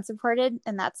to go unsupported,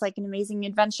 and that's like an amazing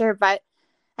adventure. But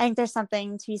I think there's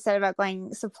something to be said about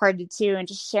going supported too, and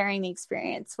just sharing the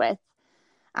experience with,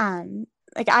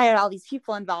 like, I had all these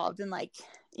people involved, and like,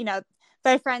 you know,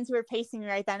 my friends who were pacing me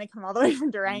right then to come all the way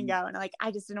from Durango, and like,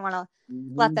 I just didn't want to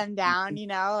let them down, you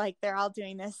know, like they're all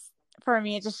doing this for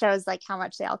me. It just shows like how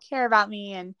much they all care about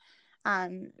me, and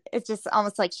it's just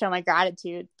almost like show my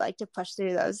gratitude, like to push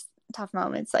through those tough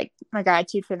moments, like my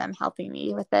gratitude for them helping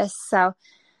me with this. So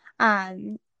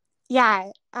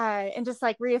yeah, and just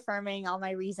like reaffirming all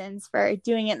my reasons for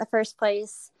doing it in the first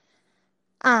place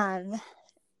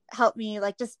helped me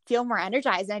like just feel more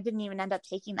energized. And I didn't even end up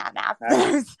taking that nap that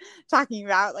I was talking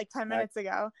about like 10 minutes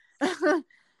ago.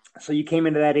 So you came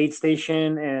into that aid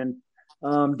station,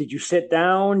 and did you sit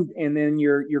down, and then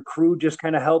your crew just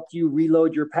kind of helped you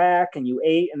reload your pack, and you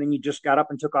ate, and then you just got up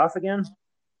and took off again?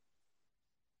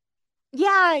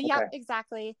 Yeah, okay. Yep,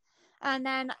 exactly. And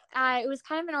then it was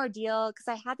kind of an ordeal because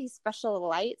I had these special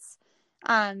lights,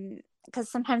 because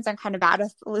sometimes I'm kind of bad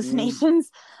with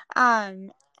hallucinations.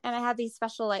 And I had these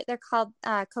special lights. They're called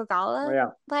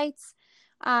Kogalla lights.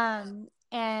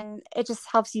 And it just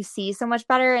helps you see so much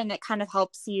better, and it kind of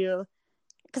helps you,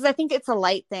 because I think it's a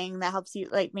light thing that helps you,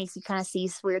 like makes you kind of see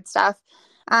weird stuff.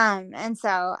 And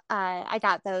so I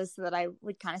got those so that I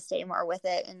would kind of stay more with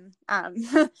it, and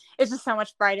it's just so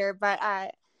much brighter, but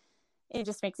it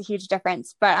just makes a huge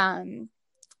difference. But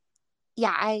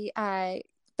yeah,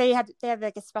 they have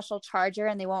like a special charger,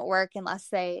 and they won't work unless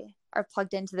they are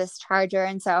plugged into this charger.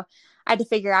 And so I had to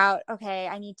figure out, okay,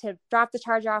 I need to drop the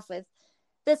charger off with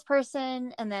this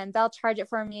person, and then they'll charge it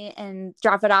for me and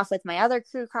drop it off with my other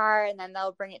crew car, and then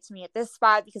they'll bring it to me at this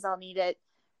spot because I'll need it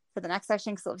for the next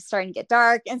section because it'll be starting to get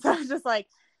dark. And so I was just like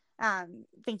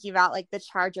thinking about like the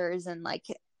chargers and like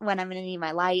when I'm gonna need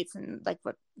my lights and like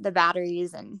what the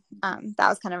batteries, and that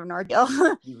was kind of an ordeal.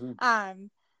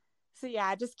 So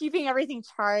yeah, just keeping everything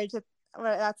charged.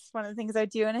 That's one of the things I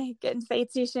do when I get into the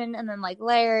aid station. And then like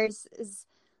layers is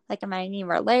like, am I need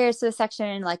more layers to the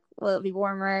section? Like, will it be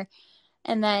warmer?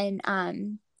 And then,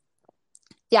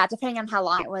 yeah, depending on how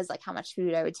long it was, like how much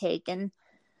food I would take. And,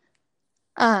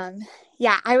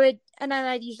 yeah, and then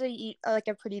I'd usually eat like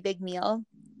a pretty big meal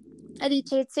at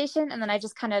each aid station. And then I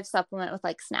just kind of supplement with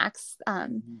like snacks,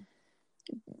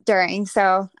 during.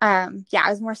 So, yeah, it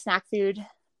was more snack food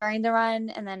during the run.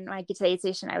 And then when I get to the aid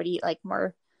station, I would eat like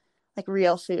more like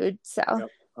real food. So,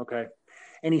 Okay.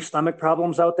 Any stomach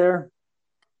problems out there?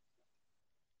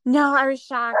 No, I was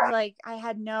shocked. Like, I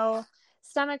had no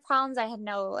stomach problems. I had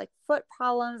no like foot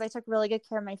problems. I took really good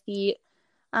care of my feet.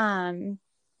 So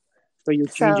you're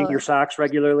changing your socks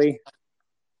regularly?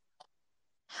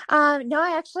 No,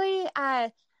 I actually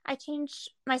I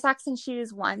changed my socks and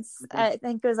shoes once. I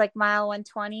think it was like mile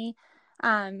 120.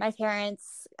 My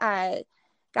parents got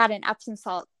an Epsom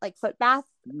salt like foot bath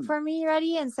for me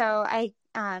ready, and so I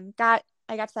got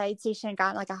to the aid station and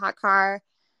got in like a hot car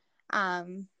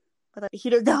with like a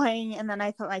heater going, and then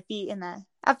I put my feet in the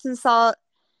Epsom salt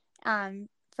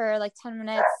for like 10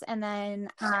 minutes, and then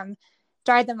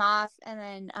dried them off, and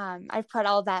then I put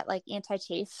all that like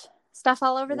anti-chafe stuff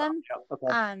all over them.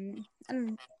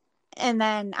 And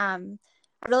then I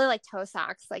really like toe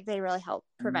socks. Like, they really help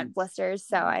prevent blisters.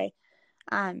 So I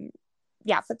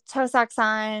put toe socks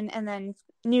on, and then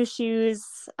new shoes.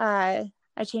 I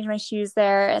changed my shoes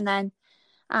there, and then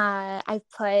I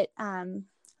put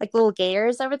like little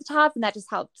gaiters over the top, and that just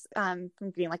helps from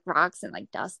getting like rocks and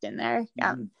like dust in there,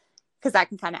 because that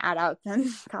can kind of add up and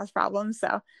cause problems.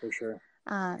 So for sure.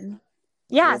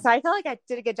 So I feel like I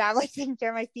did a good job like taking care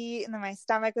of my feet, and then my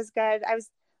stomach was good. I was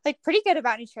like pretty good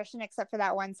about nutrition, except for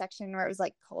that one section where it was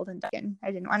like cold and dark and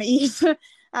I didn't want to eat. But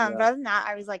other than that,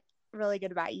 I was like really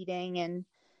good about eating, and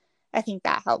I think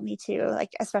that helped me too,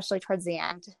 like especially towards the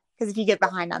end, because if you get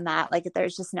behind on that, like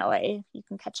there's just no way you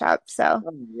can catch up. So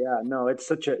it's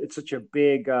such a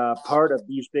big part of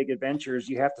these big adventures.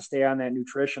 You have to stay on that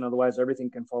nutrition, otherwise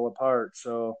everything can fall apart.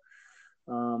 So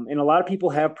and a lot of people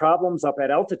have problems up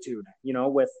at altitude, you know,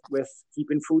 with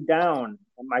keeping food down,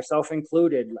 myself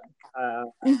included.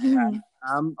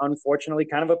 I'm unfortunately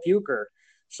kind of a puker.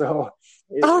 So,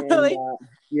 really?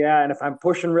 And if I'm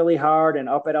pushing really hard and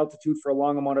up at altitude for a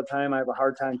long amount of time, I have a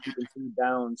hard time keeping food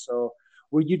down. So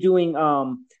were you doing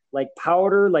like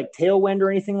powder, like Tailwind or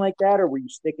anything like that? Or were you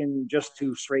sticking just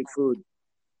to straight food?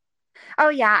 Oh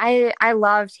yeah. I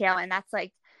love Tailwind. That's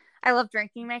like I love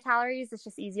drinking my calories. It's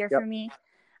just easier Yep. for me.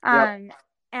 Yep.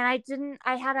 And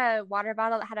I had a water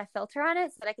bottle that had a filter on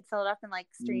it so that I could fill it up in like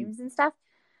streams and stuff.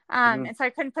 Mhm. And so I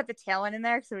couldn't put the Tailwind in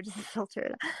there because it would just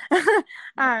filter Yep.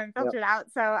 it out.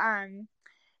 So,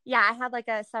 yeah, I had like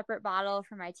a separate bottle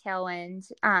for my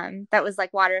Tailwind, that was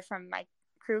like water from my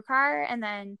crew car. And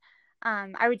then,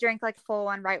 I would drink like a full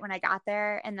one right when I got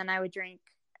there. And then I would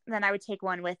take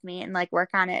one with me and like work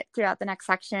on it throughout the next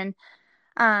section.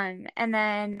 And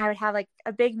then I would have like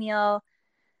a big meal,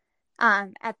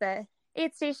 at the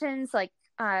aid stations, like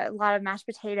a lot of mashed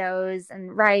potatoes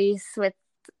and rice with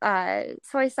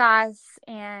soy sauce,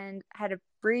 and I had a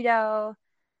burrito at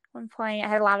one point. I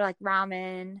had a lot of like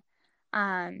ramen,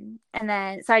 and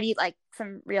then so I'd eat like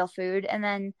some real food, and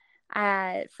then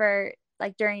for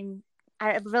like during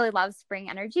I really love Spring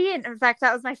Energy, and in fact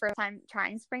that was my first time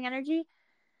trying Spring Energy.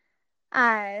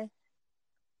 I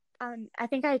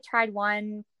think I tried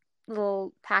one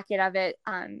little packet of it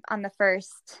on the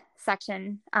first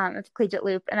section of Collegiate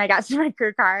Loop, and I got to my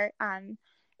crew car, and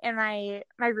my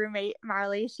roommate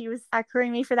Marley, she was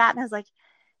crewing me for that, and I was like,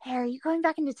 hey, are you going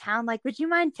back into town? Like, would you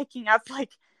mind picking up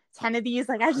like 10 of these?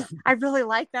 Like, I really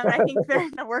like them. I think they're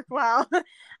gonna work well.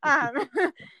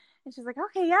 And she's like,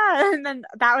 okay, yeah. And then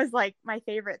that was like my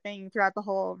favorite thing throughout the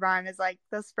whole run is like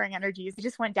those Spring Energies. It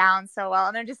just went down so well.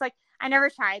 And they're just like, I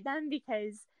never tried them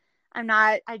because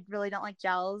I really don't like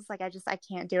gels. Like I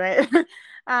can't do it.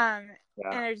 And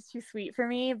they're just too sweet for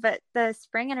me. But the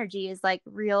Spring Energy is like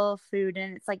real food,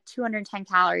 and it's like 210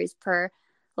 calories per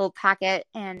little packet.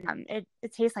 And it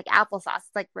tastes like applesauce.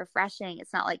 It's like refreshing.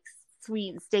 It's not like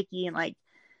sweet and sticky and like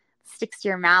sticks to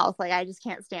your mouth. Like I just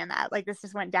can't stand that. Like this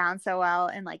just went down so well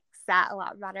and like sat a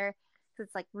lot better because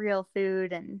it's like real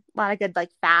food and a lot of good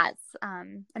like fats,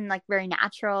 and like very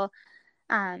natural.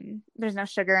 There's no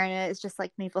sugar in it. It's just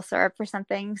like maple syrup or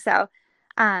something. So,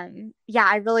 yeah,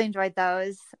 I really enjoyed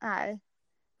those. That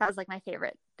was like my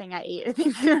favorite thing I ate, I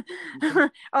think.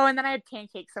 Oh, and then I had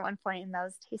pancakes at one point, and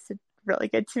those tasted really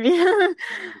good to me.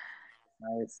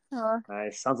 Nice. Oh.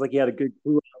 Nice. Sounds like you had a good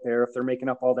crew out there if they're making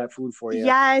up all that food for you.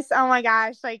 Yes. Oh my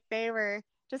gosh. Like they were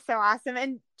just so awesome.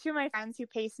 And two of my friends who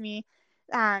paced me,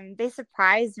 they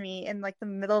surprised me in like the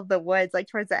middle of the woods, like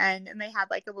towards the end, and they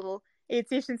had like a little aid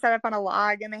station set up on a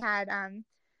log, and they had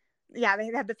they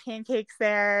had the pancakes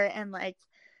there and like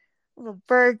little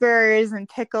burgers and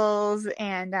pickles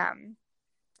and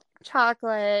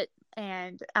chocolate,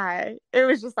 and it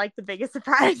was just like the biggest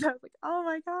surprise. I was like, oh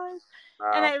my gosh.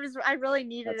 Wow. And I really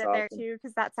needed That's it there too,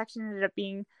 because that section ended up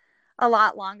being a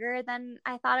lot longer than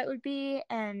I thought it would be,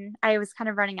 and I was kind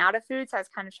of running out of food, so I was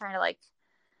kind of trying to like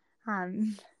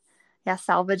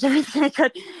salvage everything I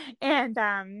could, and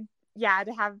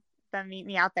to have them meet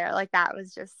me out there like that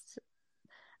was just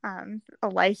a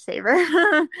lifesaver.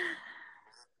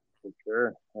 For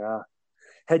sure. Yeah.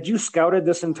 Had you scouted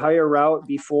this entire route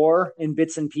before in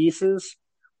bits and pieces,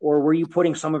 or were you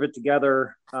putting some of it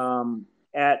together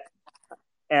at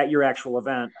your actual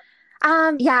event?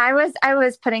 I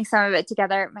was putting some of it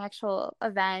together at my actual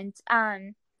event.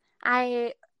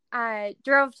 I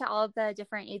drove to all of the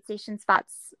different aid station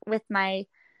spots with my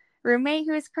roommate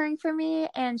who was crewing for me,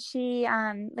 and she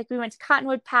we went to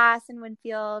Cottonwood Pass in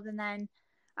Winfield, and then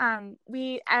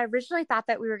we originally thought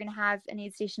that we were going to have an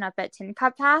aid station up at Tin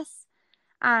Cup Pass,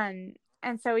 and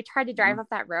so we tried to drive up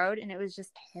that road, and it was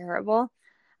just terrible.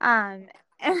 And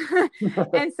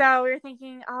so we were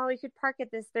thinking, oh, we could park at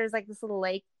there's like this little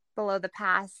lake below the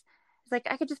pass. It's like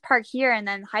I could just park here and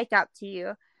then hike up to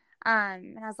you.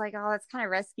 And I was like, oh, that's kind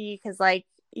of risky because like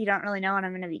you don't really know when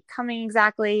I'm going to be coming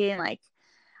exactly, and like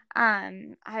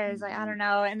I was like, I don't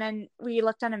know. And then we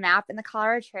looked on a map, and the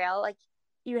Colorado Trail, like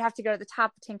you would have to go to the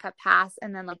top of Tin Cup Pass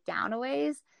and then like down a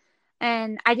ways.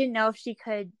 And I didn't know if she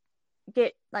could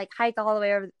get like hike all the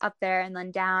way up there and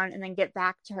then down and then get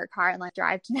back to her car and like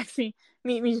drive to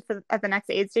meet me at the next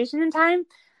aid station in time.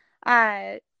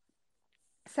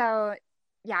 So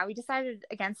yeah, we decided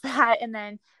against that, and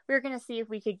then we were going to see if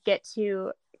we could get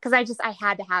to, because I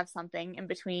had to have something in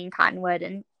between Cottonwood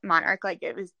and Monarch. Like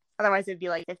otherwise it would be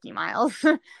like 50 miles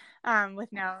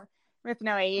with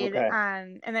no aid. Okay.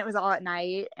 And it was all at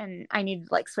night, and I needed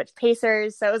to like switch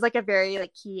pacers. So it was like a very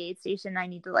like key aid station. I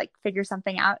need to like figure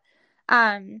something out.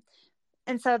 And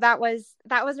so that was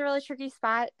a really tricky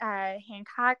spot,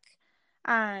 Hancock,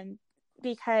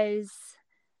 because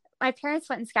my parents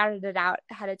went and scouted it out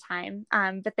ahead of time.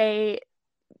 But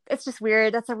it's just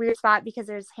weird. That's a weird spot because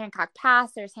there's Hancock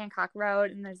Pass, there's Hancock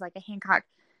Road, and there's like a Hancock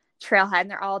trailhead, and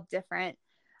they're all different.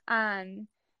 And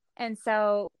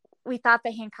so we thought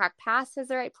the Hancock Pass was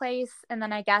the right place. And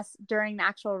then I guess during the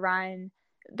actual run,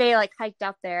 they like hiked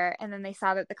up there, and then they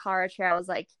saw that the Colorado Trail was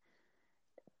like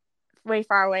way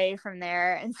far away from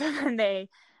there. And so then they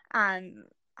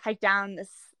hiked down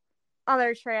this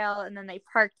other trail, and then they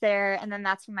parked there. And then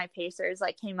that's when my pacers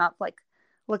like came up like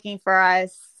looking for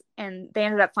us, and they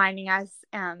ended up finding us,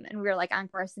 and we were like on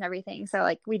course and everything. So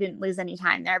like we didn't lose any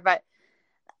time there, but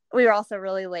we were also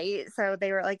really late. So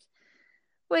they were like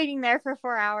waiting there for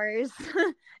 4 hours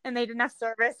and they didn't have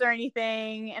service or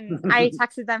anything. And I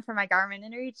texted them from my Garmin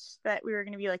InReach that we were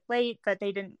going to be like late, but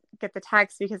they didn't get the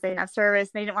text because they didn't have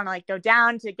service. They didn't want to like go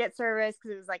down to get service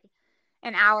because it was like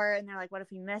an hour, and they're like, what if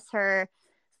we miss her?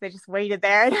 So they just waited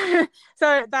there.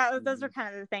 So those were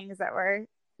kind of the things that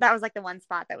was like the one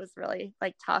spot that was really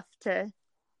like tough to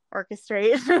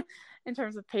orchestrate in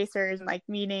terms of pacers and like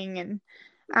meeting, and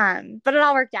but it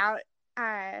all worked out.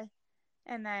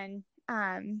 And then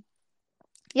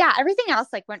yeah, everything else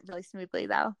like went really smoothly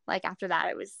though. Like after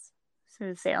that it was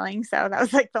smooth sailing. So that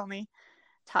was like the only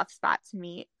tough spot to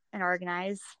meet and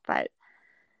organize. But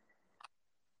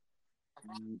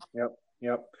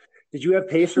Yep. Did you have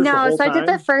pacers? No, so I did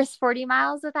the first 40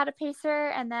 miles without a pacer,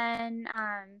 and then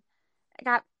I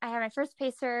had my first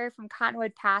pacer from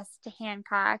Cottonwood Pass to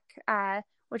Hancock,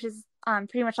 which is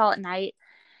pretty much all at night.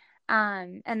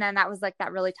 And then that was like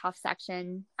that really tough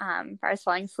section where I was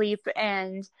falling asleep,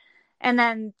 and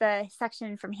then the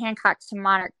section from Hancock to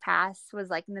Monarch Pass was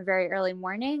like in the very early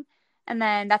morning, and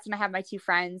then that's when I had my two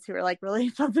friends who were like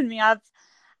really pumping me up.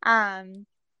 And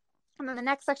then the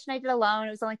next section I did alone.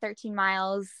 It was only 13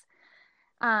 miles.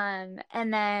 And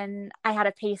then I had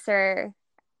a pacer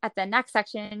at the next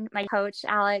section, my coach,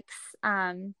 Alex.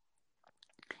 Yeah,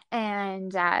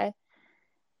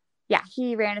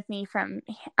 he ran with me from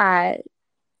the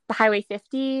Highway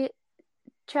 50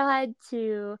 trailhead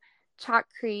to Chalk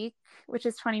Creek, which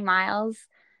is 20 miles.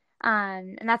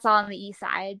 And that's all on the east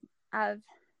side of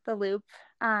the loop.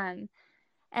 And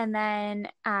then,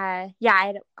 I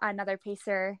had another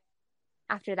pacer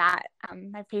after that.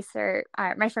 My pacer,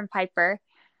 my friend Piper,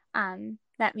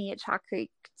 met me at Chalk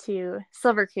Creek to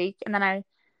Silver Creek. And then I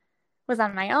was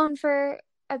on my own for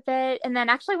a bit. And then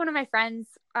actually one of my friends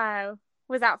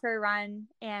was out for a run,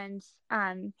 and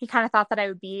he kind of thought that I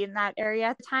would be in that area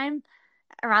at the time,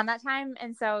 around that time.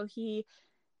 And so he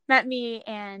met me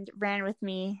and ran with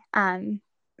me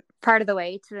part of the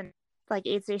way to the like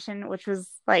aid station, which was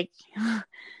like,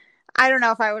 I don't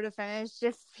know if I would have finished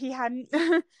if he hadn't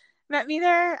met me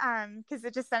there, because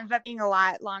it just ended up being a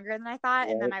lot longer than I thought.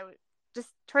 And then I would just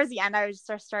towards the end, I was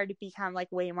just started to become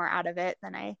like way more out of it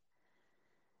than I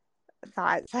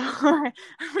thought. So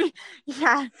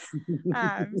yeah.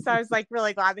 So I was like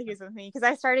really glad that he was with me, because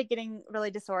I started getting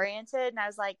really disoriented, and I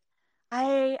was like,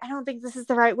 I don't think this is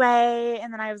the right way.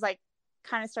 And then I was like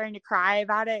kind of starting to cry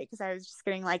about it, because I was just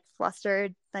getting like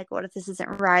flustered, like what if this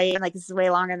isn't right, and like this is way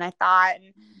longer than I thought.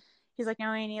 And he's like,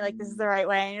 no, Annie, like this is the right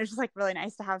way. And it was just like really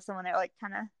nice to have someone that like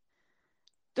kind of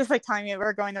just like telling me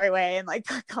we're going the right way and like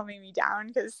calming me down,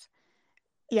 because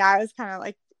yeah, I was kind of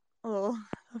like a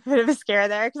bit of a scare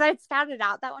there, because I had scouted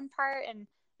out that one part and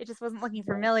it just wasn't looking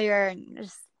familiar, and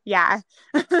just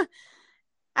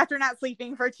after not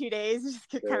sleeping for 2 days, just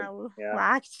get kind of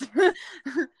whacked.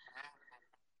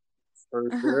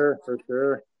 For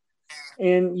sure.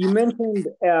 And you mentioned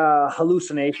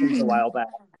hallucinations a while back.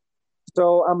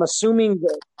 So I'm assuming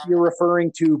that you're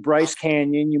referring to Bryce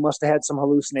Canyon. You must have had some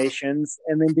hallucinations.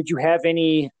 And then did you have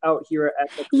any out here at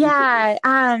the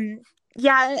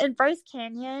in Bryce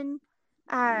Canyon,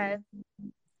 it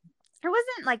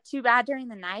wasn't like too bad during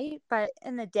the night, but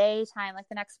in the daytime, like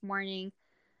the next morning,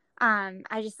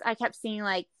 I kept seeing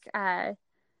like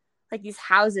these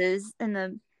houses in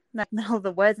the middle of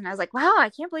the woods, and I was like, wow, I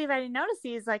can't believe I didn't notice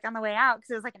these like on the way out,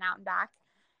 because it was like an out and back.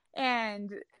 And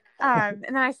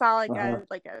then I saw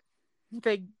like a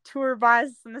big tour bus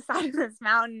on the side of this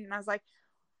mountain, and I was like,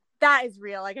 that is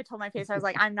real. Like I told my pacer, I was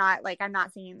like, I'm not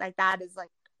seeing like that is like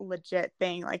legit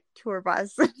thing, like tour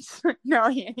bus. No.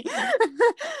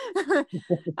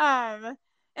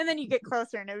 And then you get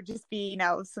closer and it would just be,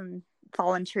 some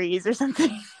fallen trees or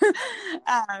something.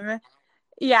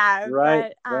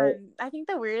 Right. I think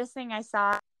the weirdest thing I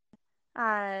saw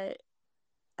on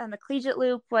the Collegiate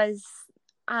Loop was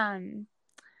I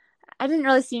didn't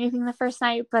really see anything the first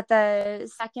night, but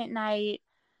the second night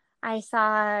I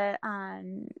saw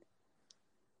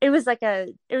it was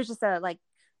just a like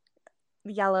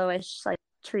yellowish like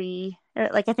tree,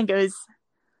 like I think it was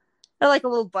like a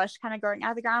little bush kind of growing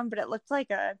out of the ground, but it looked like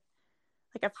a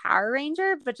Power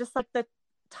Ranger, but just like the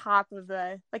top of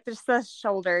the like just the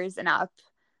shoulders and up,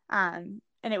 and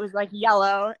it was like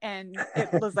yellow and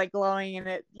it was like glowing, and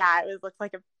it looked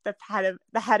like the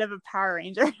head of a Power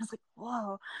Ranger. I was like,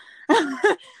 whoa.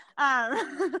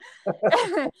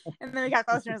 And then we got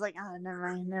closer and I was like, oh,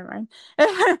 never mind.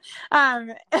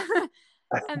 um,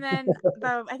 and then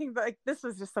I think like this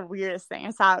was just the weirdest thing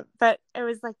I saw, but it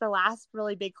was like the last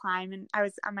really big climb, and I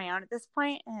was on my own at this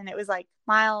point, and it was like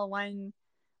mile one,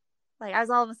 like I was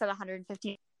almost at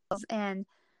 150 miles, and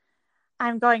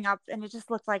I'm going up, and it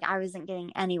just looked like I wasn't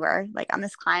getting anywhere like on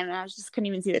this climb, and I just couldn't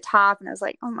even see the top, and I was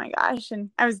like, oh my gosh,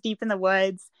 and I was deep in the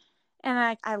woods,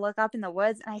 and I look up in the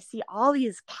woods and I see all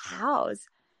these cows,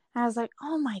 and I was like,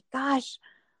 oh my gosh,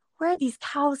 where did these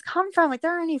cows come from? Like,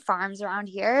 there aren't any farms around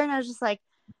here. And I was just like,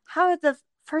 how did the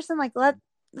person like let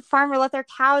the farmer let their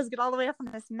cows get all the way up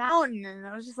on this mountain? And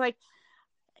I was just like,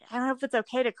 I don't know if it's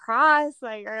okay to cross,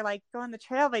 like, or like go on the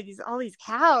trail by all these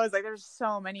cows. Like, there's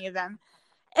so many of them.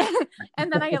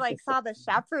 And then I like saw the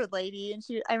shepherd lady, and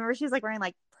I remember she was like wearing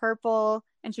like purple,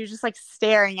 and she was just like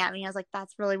staring at me. I was like,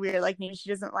 that's really weird. Like, maybe she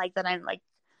doesn't like that I'm like,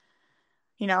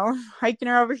 hiking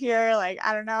her over here. Like,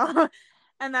 I don't know.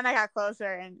 And then I got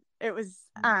closer, and it was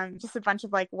just a bunch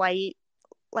of like white,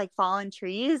 like fallen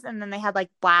trees, and then they had like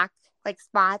black like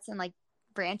spots and like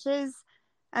branches.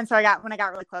 And so when I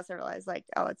got really close, I realized like,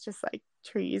 oh, it's just like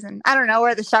trees, and I don't know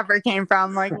where the shepherd came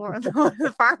from, like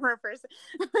the farmer person.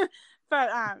 But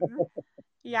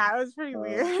yeah, it was pretty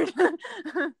weird.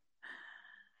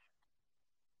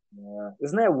 Yeah.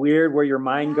 Isn't that weird where your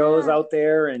mind goes out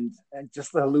there, and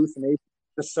just the hallucination?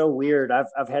 Just so weird.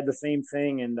 I've had the same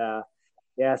thing, and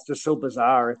yeah, it's just so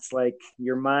bizarre. It's like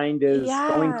your mind is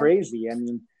going crazy. I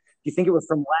mean, do you think it was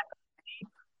from lack of sleep,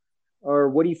 or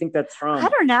what do you think that's from? I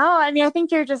don't know. I mean, I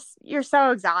think you're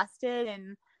so exhausted,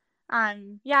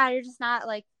 and you're just not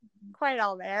like quite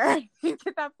all there, I think,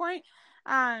 at that point.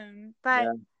 But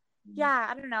yeah,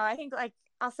 I don't know. I think like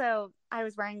also I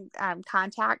was wearing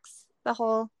contacts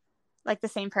the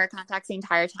same pair of contacts the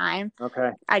entire time.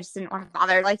 Okay. I just didn't want to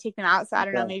bother like take them out. So I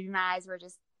don't know, maybe my eyes were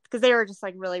just, because they were just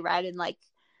like really red and like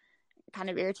kind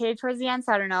of irritated towards the end.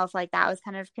 So I don't know if like that was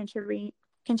kind of contributing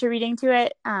to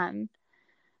it.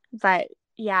 But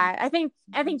yeah, I think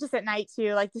just at night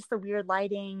too, like just the weird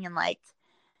lighting and like,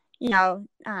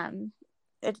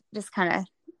 it just kind of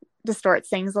distorts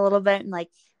things a little bit, and like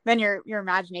then your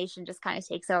imagination just kind of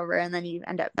takes over, and then you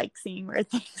end up like seeing weird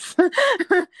things.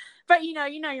 But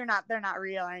they're not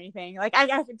real or anything. Like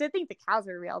I did think the cows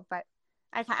were real, but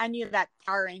I knew that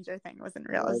Power Ranger thing wasn't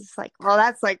real. It's just like, well,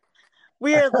 that's like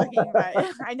weird looking,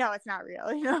 but I know it's not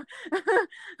real,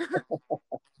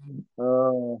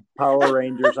 Oh, Power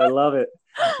Rangers. I love it.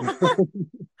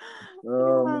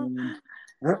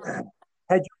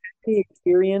 Had you had any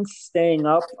experience staying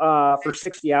up for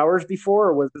 60 hours before,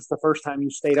 or was this the first time you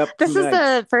stayed up? This is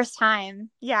the first time.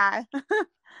 Yeah.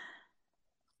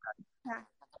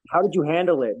 How did you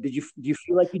handle it? Do you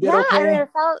feel like you did okay? I mean, I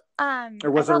felt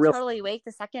totally awake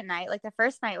the second night. Like the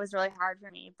first night was really hard for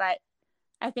me, but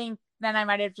I think then I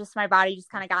might have my body just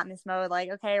kind of got in this mode, like,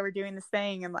 okay, we're doing this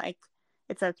thing, and like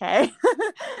it's okay.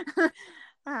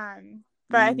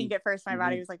 But I think at first my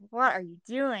body was like, what are you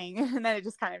doing? And then it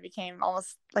just kind of became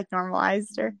almost like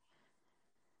normalized.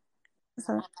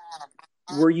 So.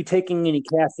 Were you taking any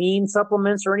caffeine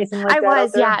supplements or anything like that? I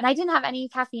was, yeah. And I didn't have any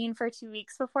caffeine for 2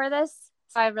 weeks before this.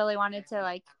 So I really wanted to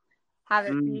like have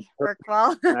it work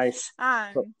well. Nice.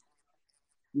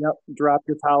 Yep. Drop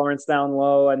your tolerance down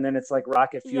low, and then it's like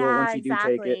rocket fuel once you do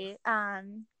take it. So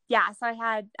I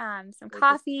had some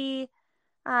coffee.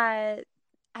 I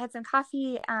had some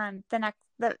coffee the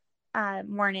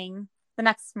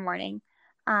next morning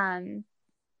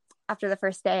after the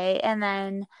first day, and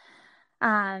then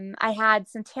I had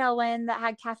some Tailwind that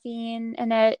had caffeine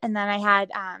in it, and then I had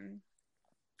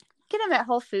get them at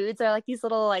Whole Foods. They're like these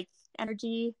little like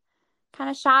energy kind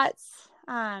of shots.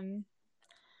 I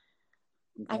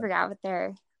forgot what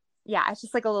they're. Yeah, it's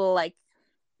just like a little like.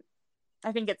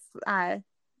 I think it's the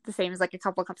same as like a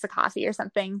couple cups of coffee or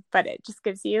something, but it just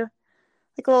gives you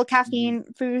like a little caffeine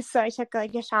boost. So I took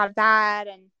like a shot of that,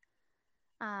 and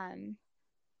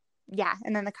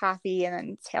and then the coffee, and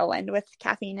then Tailwind with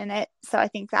caffeine in it. So I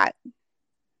think that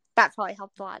probably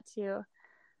helped a lot too.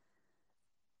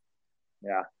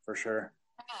 Yeah, for sure.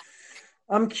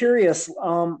 I'm curious,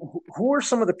 who are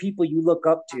some of the people you look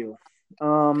up to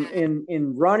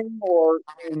in running or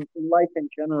in life in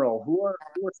general? Who are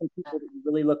some people that you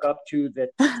really look up to that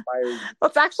inspire you? Well,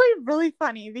 it's actually really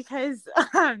funny because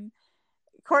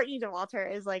Courtney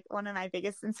Dauwalter is like one of my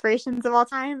biggest inspirations of all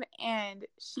time, and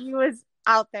she was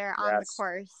out there on the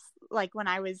course like when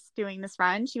I was doing this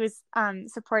run. She was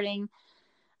supporting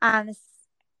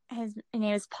his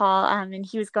name is Paul, and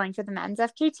he was going for the men's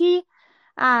FKT,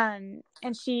 and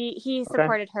he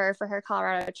supported her for her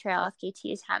Colorado Trail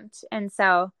FKT attempt, and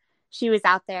so she was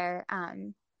out there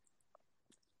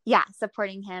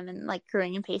supporting him and like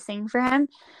crewing and pacing for him.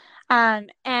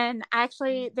 And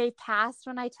actually they passed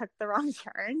when I took the wrong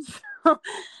turn. So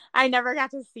I never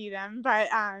got to see them, but,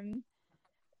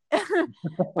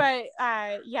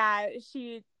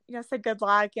 she, said good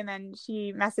luck. And then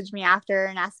she messaged me after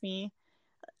and asked me,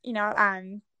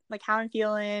 like how I'm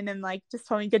feeling and like just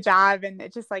told me good job. And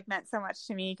it just like meant so much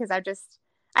to me. Cause I just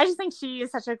think she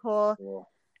is such a cool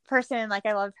person. Like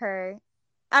I love her.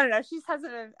 I don't know. She just has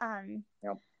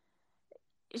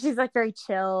she's like very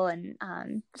chill and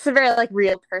just a very like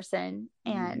real person,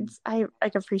 and I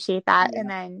like appreciate that. And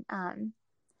then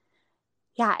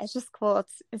it's just cool.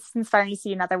 It's inspiring to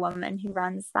see another woman who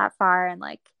runs that far, and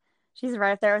like she's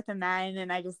right up there with the men, and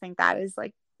I just think that is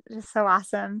like just so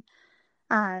awesome.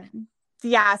 So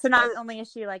not only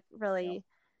is she like really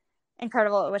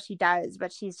incredible at what she does,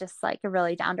 but she's just like a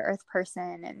really down to earth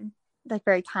person and like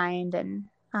very kind and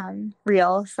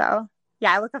real. So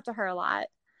I look up to her a lot.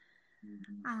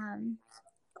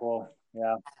 Cool.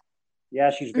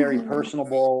 Yeah, she's very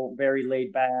personable, very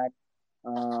laid back.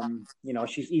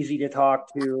 She's easy to talk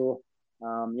to.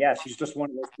 She's just one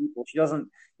of those people. She doesn't,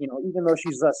 even though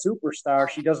she's a superstar,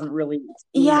 she doesn't really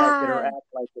seem like it or act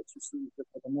like it. She seems just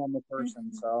like a normal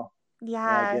person. So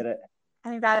I get it. I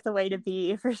think that's the way to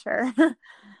be for sure.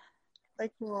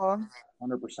 Like cool.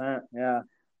 100%. Yeah.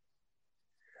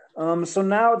 So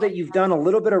now that you've done a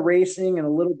little bit of racing and a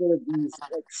little bit of these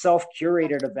like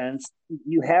self-curated events,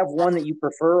 you have one that you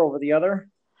prefer over the other?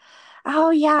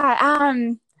 Oh yeah. I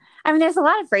mean, there's a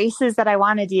lot of races that I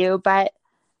want to do, but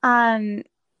I'm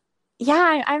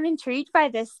intrigued by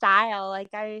this style.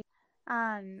 Like this,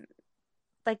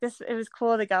 it was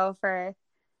cool to go for.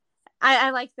 I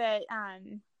like that. I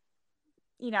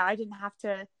didn't have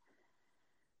to.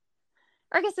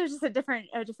 Or I guess it was just a different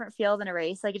feel than a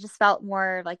race. Like it just felt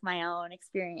more like my own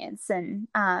experience, and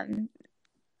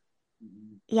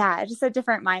just a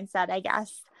different mindset, I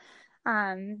guess.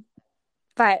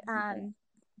 But I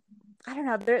don't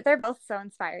know. They're both so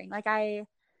inspiring. Like I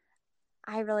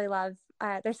really love.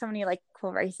 There's so many like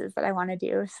cool races that I want to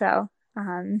do. So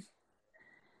I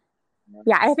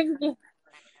think.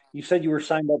 You said you were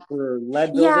signed up for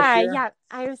Leadville this year? Yeah.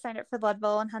 I was signed up for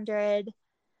Leadville 100.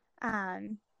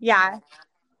 Any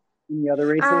other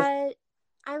races?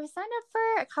 I was signed up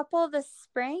for a couple this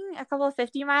spring, a couple of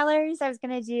 50 milers. I was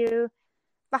going to do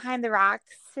Behind the Rocks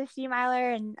 50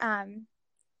 miler in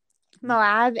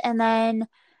Moab. And then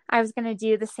I was going to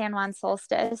do the San Juan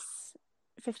Solstice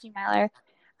 50 miler.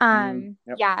 So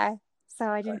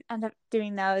I didn't end up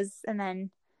doing those. And then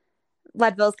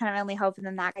Leadville's kind of my only hope. And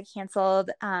then that got canceled.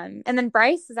 And then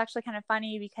Bryce is actually kind of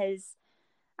funny because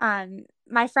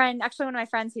my friend, actually one of my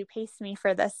friends who paced me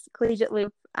for this collegiate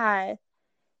loop,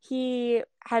 he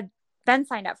had been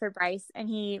signed up for Bryce, and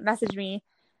he messaged me. I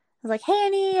was like, "Hey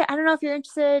Annie, I don't know if you're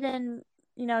interested in,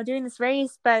 doing this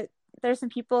race, but there's some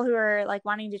people who are like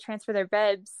wanting to transfer their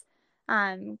bibs.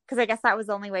 Cause I guess that was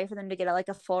the only way for them to get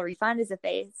a full refund is if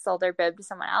they sold their bib to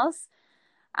someone else.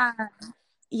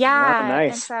 Nice.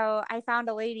 And so I found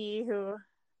a lady who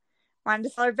wanted to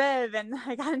sell her bib, and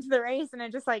I got into the race, and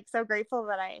I'm just like so grateful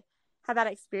that I had that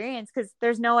experience, because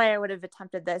there's no way I would have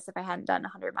attempted this if I hadn't done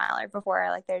 100 miler before.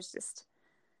 Like there's just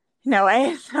no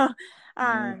way. So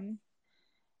I'm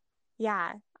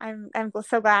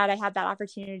so glad I had that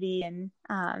opportunity, and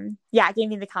it gave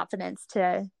me the confidence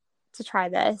to try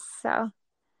this. So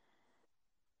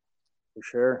for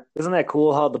sure. Isn't that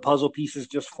cool how the puzzle pieces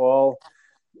just fall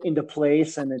into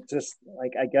place, and it just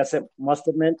like, I guess it must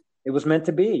have meant it was meant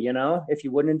to be, if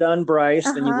you wouldn't have done Bryce,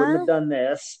 then you wouldn't have done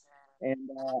this. And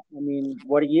I mean,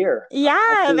 what a year.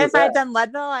 Yeah. If I had done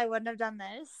Leadville, I wouldn't have done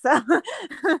this. So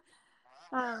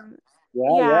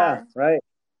yeah. Right.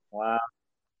 Wow.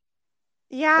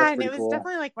 Yeah. That's and it was cool.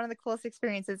 Definitely like one of the coolest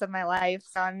experiences of my life.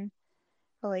 So I'm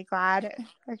really glad it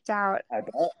worked out. I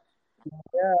bet.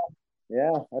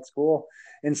 Yeah, that's cool.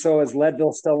 And so is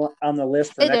Leadville still on the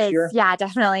list for next year? Yeah,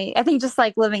 definitely. I think just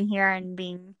like living here and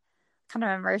being kind of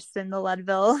immersed in the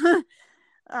Leadville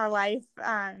life.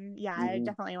 I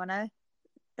definitely want to.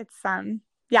 It's I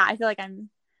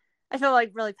feel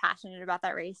like really passionate about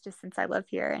that race just since I live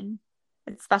here, and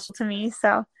it's special to me.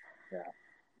 So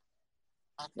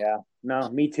yeah, no,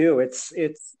 me too. It's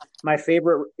my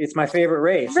favorite. It's my favorite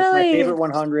race. Really? It's my favorite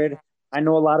 100. I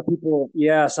know a lot of people.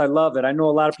 Yes, I love it. I know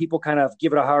a lot of people kind of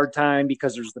give it a hard time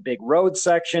because there's the big road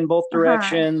section both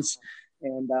directions,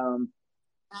 and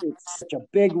it's such a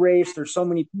big race. There's so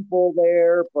many people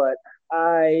there, but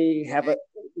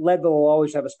Leadville will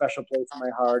always have a special place in my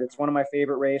heart. It's one of my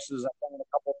favorite races. I've done it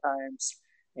a couple times,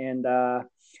 And I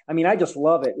mean, I just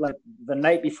love it. Like the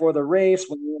night before the race,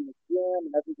 when you're in the gym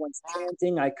and everyone's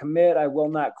chanting, "I commit, I will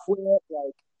not quit."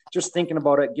 Like just thinking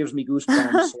about it gives me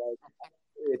goosebumps. Like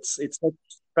it's such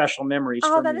special memories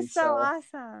Oh, for that me. is so So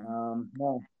awesome.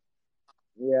 no,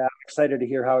 yeah, I'm excited to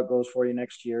hear how it goes for you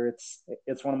next year.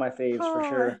 It's one of my faves for Oh,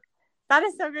 sure. that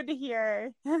is so good to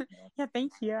hear. Yeah,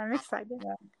 thank you. I'm excited.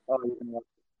 Yeah. Oh,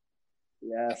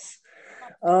 yes.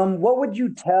 What would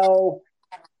you tell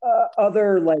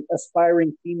other like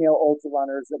aspiring female ultra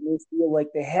runners that may feel like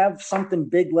they have something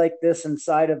big like this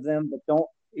inside of them, but don't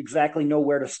exactly know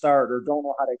where to start or don't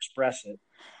know how to express it?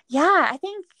 Yeah, I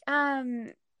think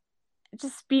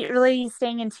just be really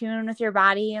staying in tune with your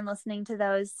body and listening to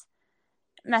those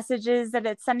messages that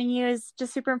it's sending you is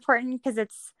just super important because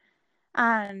it's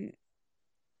um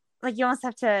like you almost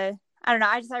have to, I don't know,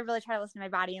 I really try to listen to my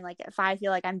body, and like if I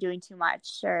feel like I'm doing too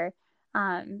much, or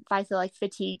if I feel like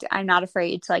fatigued, I'm not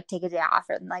afraid to like take a day off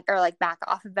or like back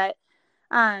off a bit.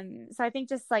 So I think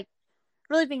just like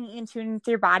really being in tune with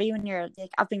your body when you're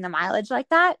like upping the mileage like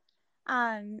that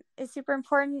is super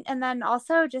important. And then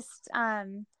also just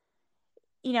making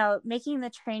the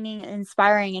training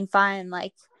inspiring and fun,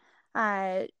 like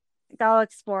uh go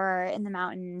explore in the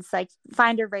mountains, like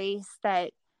find a race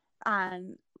that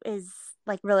is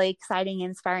like really exciting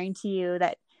and inspiring to you,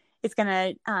 that is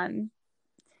gonna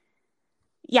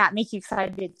make you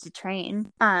excited to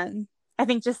train. I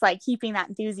think just like keeping that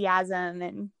enthusiasm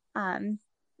and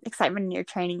excitement in your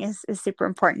training is super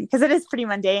important, because it is pretty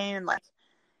mundane, and like,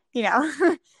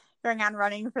 going on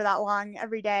running for that long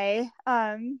every day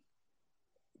can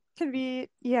be,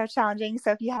 challenging.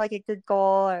 So if you have like a good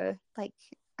goal, or like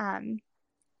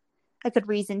a good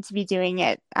reason to be doing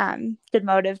it, good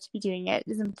motive to be doing it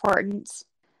is important.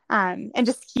 And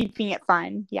just keeping it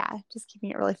fun. Yeah, just keeping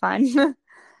it really fun.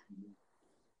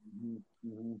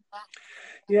 Mm-hmm.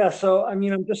 Yeah. So, I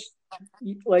mean, I'm just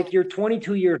like, you're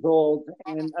 22 years old,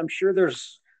 and I'm sure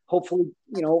there's hopefully,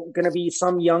 going to be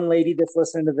some young lady that's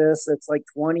listening to this that's like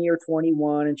 20 or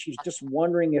 21, and she's just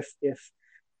wondering if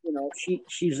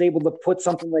she's able to put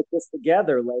something like this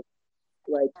together.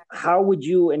 Like how would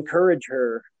you encourage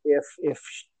her if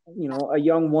a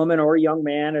young woman or a young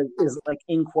man is like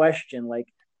in question, like,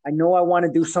 I know I want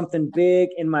to do something big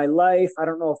in my life, I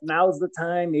don't know if now's the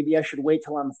time, maybe I should wait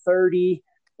till I'm 30.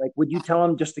 Like, would you tell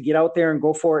them just to get out there and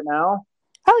go for it now?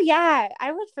 Oh yeah,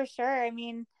 I would for sure. I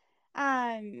mean,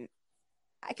 um,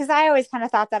 because I always kind of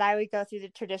thought that I would go through the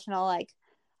traditional, like,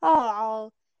 oh,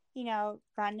 I'll,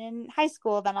 run in high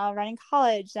school, then I'll run in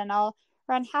college, then I'll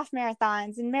run half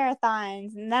marathons and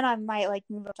marathons, and then I might like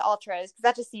move up to ultras, because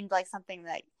that just seemed like something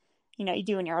that, you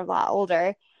do when you're a lot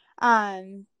older.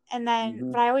 And then,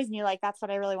 Mm-hmm. but I always knew like that's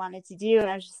what I really wanted to do, and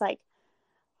I was just like,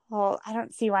 well, I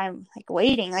don't see why I'm like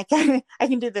waiting. Like I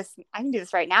can do this. I can do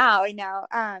this right now. And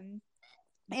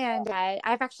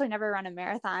I've actually never run a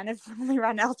marathon. I've only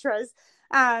run ultras.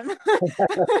 Um,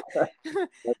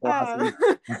 That's um, awesome.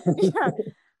 yeah.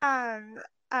 Um,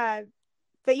 uh,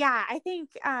 but yeah, I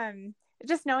think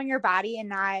just knowing your body and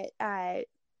not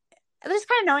just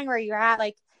kind of knowing where you're at.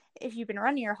 Like if you've been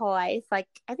running your whole life, like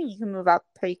I think you can move up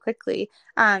pretty quickly.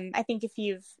 I think if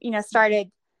you've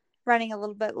started running a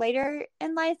little bit later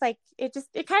in life, like it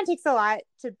kind of takes a lot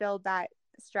to build that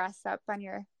stress up on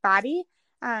your body,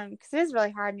 because it is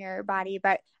really hard on your body.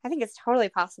 But I think it's totally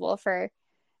possible for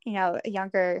a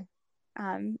younger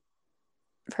um,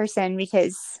 person,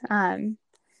 because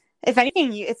if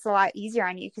anything, it's a lot easier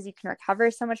on you, because you can recover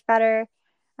so much better,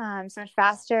 so much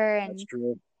faster. That's And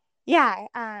true. yeah,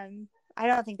 I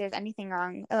don't think there's anything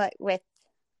wrong with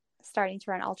starting to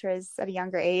run ultras at a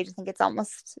younger age. I think it's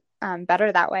almost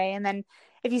better that way. And then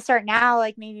if you start now,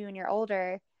 like maybe when you're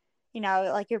older,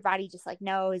 like your body just like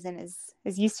knows and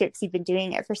is used to it, because you've been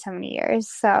doing it for so many years.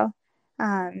 So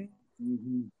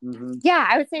Mm-hmm. Mm-hmm. yeah,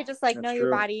 I would say just like know That's your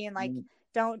true. body, and like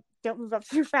Mm-hmm. don't move up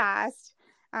too fast.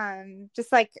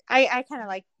 Just like I kind of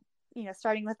like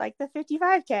starting with like the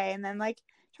 55K, and then like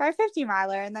try a 50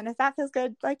 miler, and then if that feels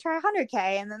good, like try 100K,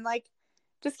 and then like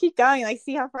just keep going, like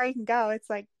see how far you can go. It's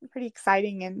like pretty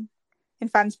exciting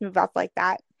and fun to move up like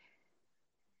that.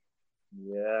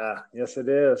 Yeah, yes, it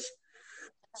is.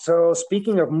 So,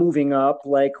 speaking of moving up,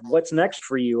 like, what's next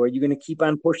for you? Are you going to keep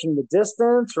on pushing the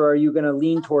distance, or are you going to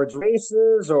lean towards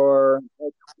races? Or,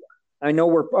 like, I know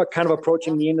we're kind of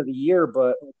approaching the end of the year,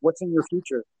 but what's in your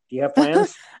future? Do you have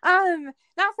plans?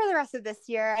 Not for the rest of this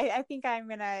year. I think I'm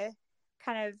gonna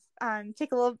kind of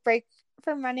take a little break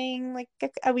from running, like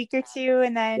a week or two,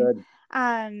 and then Good.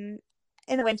 um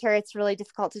in the winter it's really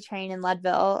difficult to train in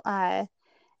Leadville.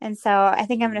 And so I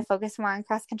think I'm gonna focus more on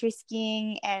cross country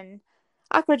skiing and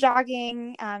aqua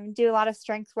jogging, do a lot of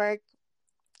strength work,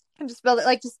 and just build it,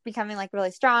 like just becoming like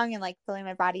really strong and like building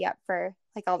my body up for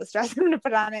like all the stress I'm gonna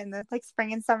put on it in the like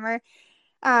spring and summer.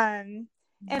 And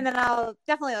then I'll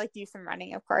definitely like do some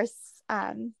running, of course,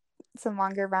 some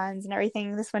longer runs and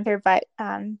everything this winter, but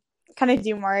kind of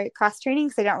do more cross training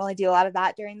because I don't really do a lot of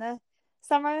that during the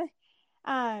summer.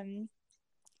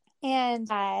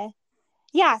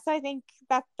 Yeah, so I think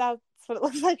that's what it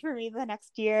looks like for me the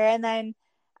next year. And then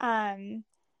the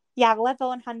Leadville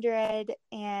 100,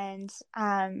 and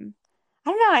I don't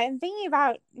know, I'm thinking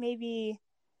about maybe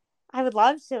I would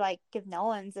love to like give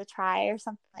Nolan's a try or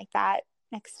something like that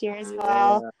next year as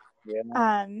well.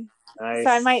 Nice. So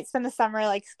I might spend the summer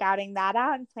like scouting that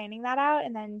out and planning that out,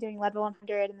 and then doing Leadville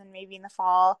 100, and then maybe in the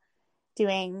fall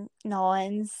doing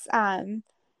Nolan's.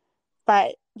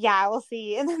 But yeah, we'll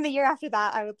see. And then the year after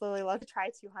that, I would really love to try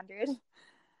 200.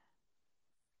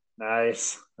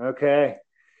 Nice. Okay.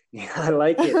 Yeah, I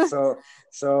like it.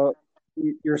 So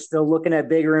you're still looking at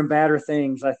bigger and badder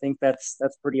things. I think that's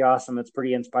pretty awesome. It's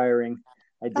pretty inspiring.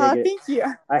 I dig it. Thank you.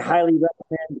 I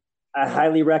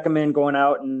highly recommend going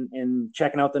out and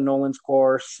checking out the Nolan's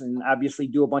course, and obviously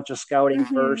do a bunch of scouting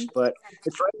first, but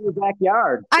it's right in your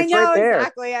backyard. I know, right there.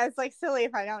 Exactly. Yeah, it's like silly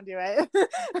if I don't do it.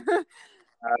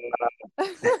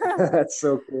 That's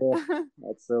so cool.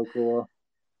 That's so cool.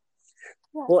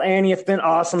 Well, Annie, it's been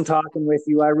awesome talking with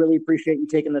you. I really appreciate you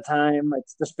taking the time.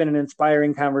 It's just been an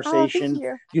inspiring conversation. Thank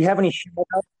you. Do you have any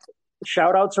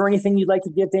shout outs or anything you'd like to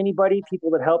give to anybody, people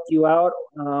that helped you out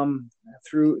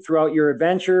throughout your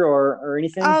adventure or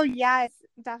anything? Oh, yes,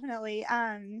 definitely.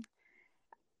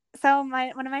 So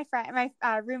my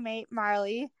roommate,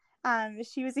 Marley,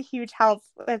 she was a huge help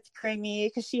with crewing me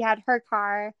because she had her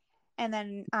car. And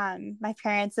then my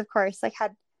parents, of course, like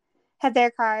had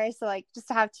their car. So like just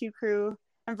to have two crew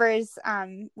members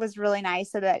was really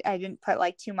nice, so that I didn't put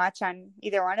like too much on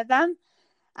either one of them.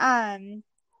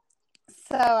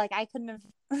 So like I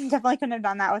definitely couldn't have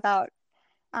done that without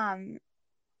her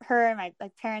and my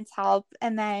like parents' help.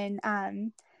 And then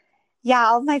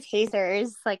all my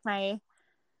pacers, like my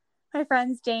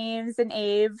friends James and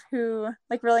Abe, who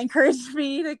like really encouraged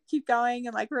me to keep going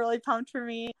and like were really pumped for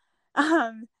me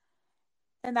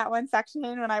in that one section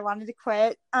when I wanted to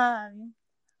quit. And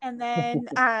then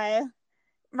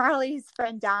Marley's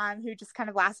friend Dom, who just kind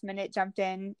of last minute jumped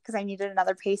in because I needed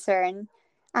another pacer,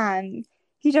 and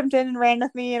he jumped in and ran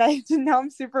with me, and I didn't know him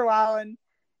super well, and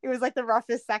it was like the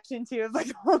roughest section too of like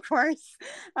the whole course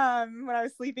when I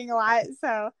was sleeping a lot.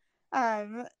 So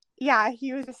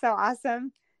he was just so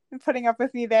awesome and putting up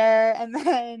with me there. And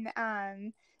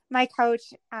then my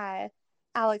coach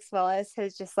Alex Willis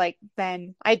has just like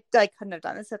been, I like couldn't have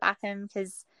done this without him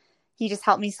because he just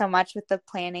helped me so much with the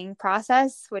planning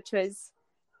process, which was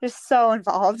just so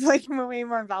involved, like way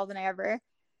more involved than I ever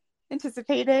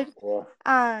anticipated. Cool.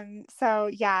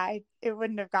 It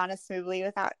wouldn't have gone as smoothly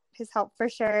without his help for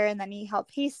sure. And then he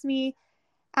helped pace me.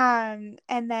 And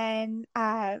then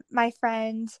my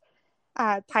friend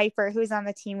Piper, who's on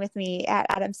the team with me at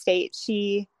Adams State,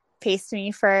 she paced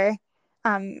me for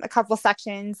a couple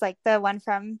sections, like the one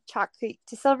from Chalk Creek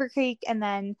to Silver Creek, and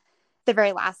then the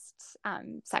very last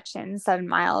section, 7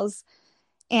 miles.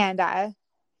 And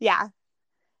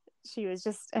she was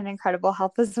just an incredible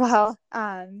help as well.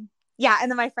 And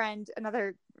then my friend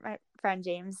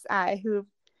James, who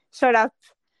showed up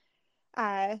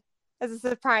as a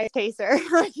surprise pacer,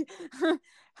 like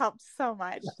helped so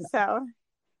much. So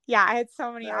I had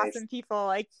so many awesome people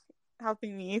like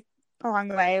helping me along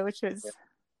the way, which was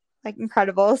like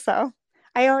incredible. So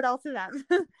I owe it all to them.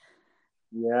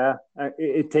 Yeah,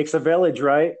 it takes a village,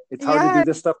 right? It's hard to do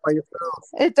this stuff by yourself.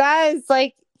 It does.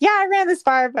 Like, I ran this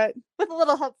far, but with a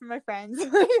little help from my friends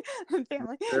and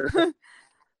family. Sure.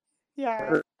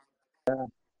 Yeah.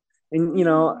 And,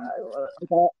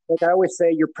 like I always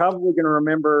say, you're probably going to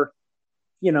remember,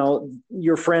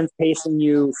 your friends pacing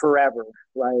you forever.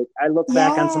 Like, I look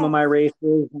back on some of my races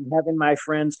and having my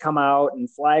friends come out and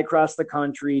fly across the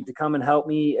country to come and help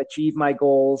me achieve my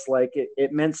goals. Like,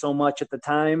 it meant so much at the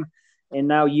time. And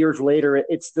now years later,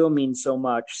 it still means so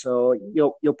much. So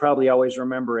you'll probably always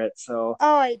remember it. So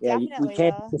I definitely we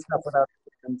can't do stuff without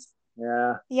friends.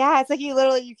 Yeah. Yeah, it's like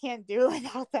you can't do it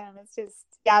without them. It's just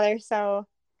they're so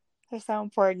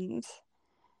important.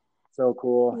 So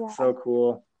cool. Yeah. So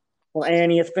cool. Well,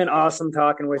 Annie, it's been awesome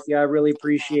talking with you. I really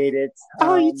appreciate it.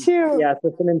 You too. Yeah,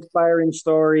 it's an inspiring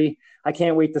story. I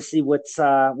can't wait to see what's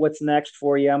next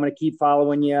for you. I'm going to keep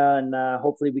following you, and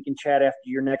hopefully we can chat after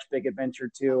your next big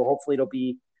adventure too. Hopefully it'll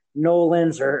be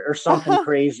Nolan's or something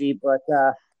crazy, but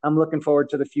I'm looking forward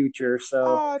to the future.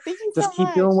 So thank you just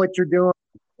keep doing what you're doing.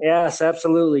 Yes,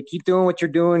 absolutely. Keep doing what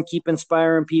you're doing. Keep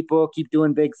inspiring people. Keep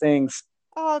doing big things.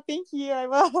 Oh, thank you. I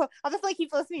will. I'll definitely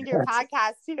keep listening to your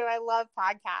podcast too. I love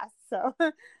podcasts. So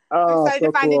I'm excited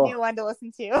to find a new one to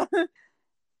listen to.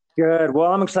 Good. Well,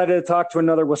 I'm excited to talk to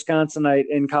another Wisconsinite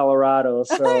in Colorado.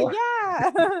 So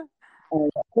yeah.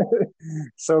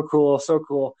 So cool. So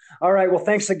cool. All right. Well,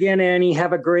 thanks again, Annie.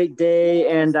 Have a great day.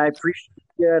 And I appreciate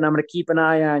you. And I'm going to keep an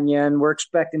eye on you. And we're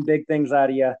expecting big things out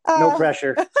of you. No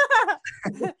pressure.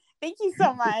 Thank you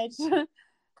so much.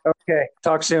 Okay.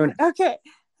 Talk soon. Okay.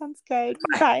 Sounds good.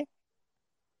 Bye.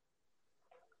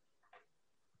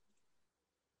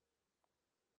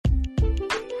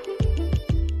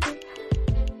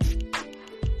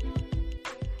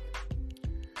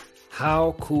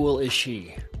 How cool is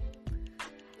she?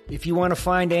 If you want to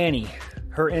find Annie,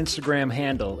 her Instagram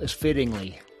handle is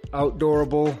fittingly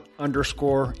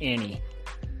outdoorable_Annie.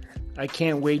 I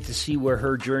can't wait to see where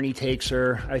her journey takes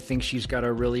her. I think she's got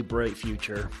a really bright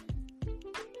future.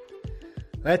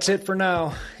 That's it for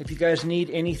now. If you guys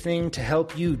need anything to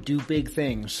help you do big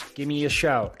things, give me a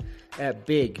shout at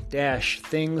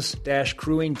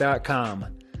big-things-crewing.com.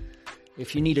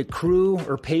 If you need a crew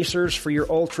or pacers for your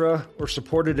ultra or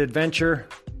supported adventure,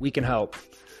 we can help.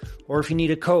 Or if you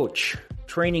need a coach,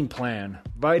 training plan,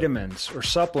 vitamins, or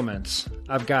supplements,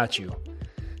 I've got you.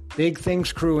 Big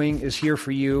Things Crewing is here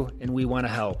for you, and we want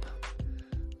to help.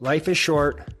 Life is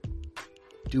short.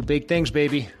 Do big things,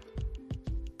 baby.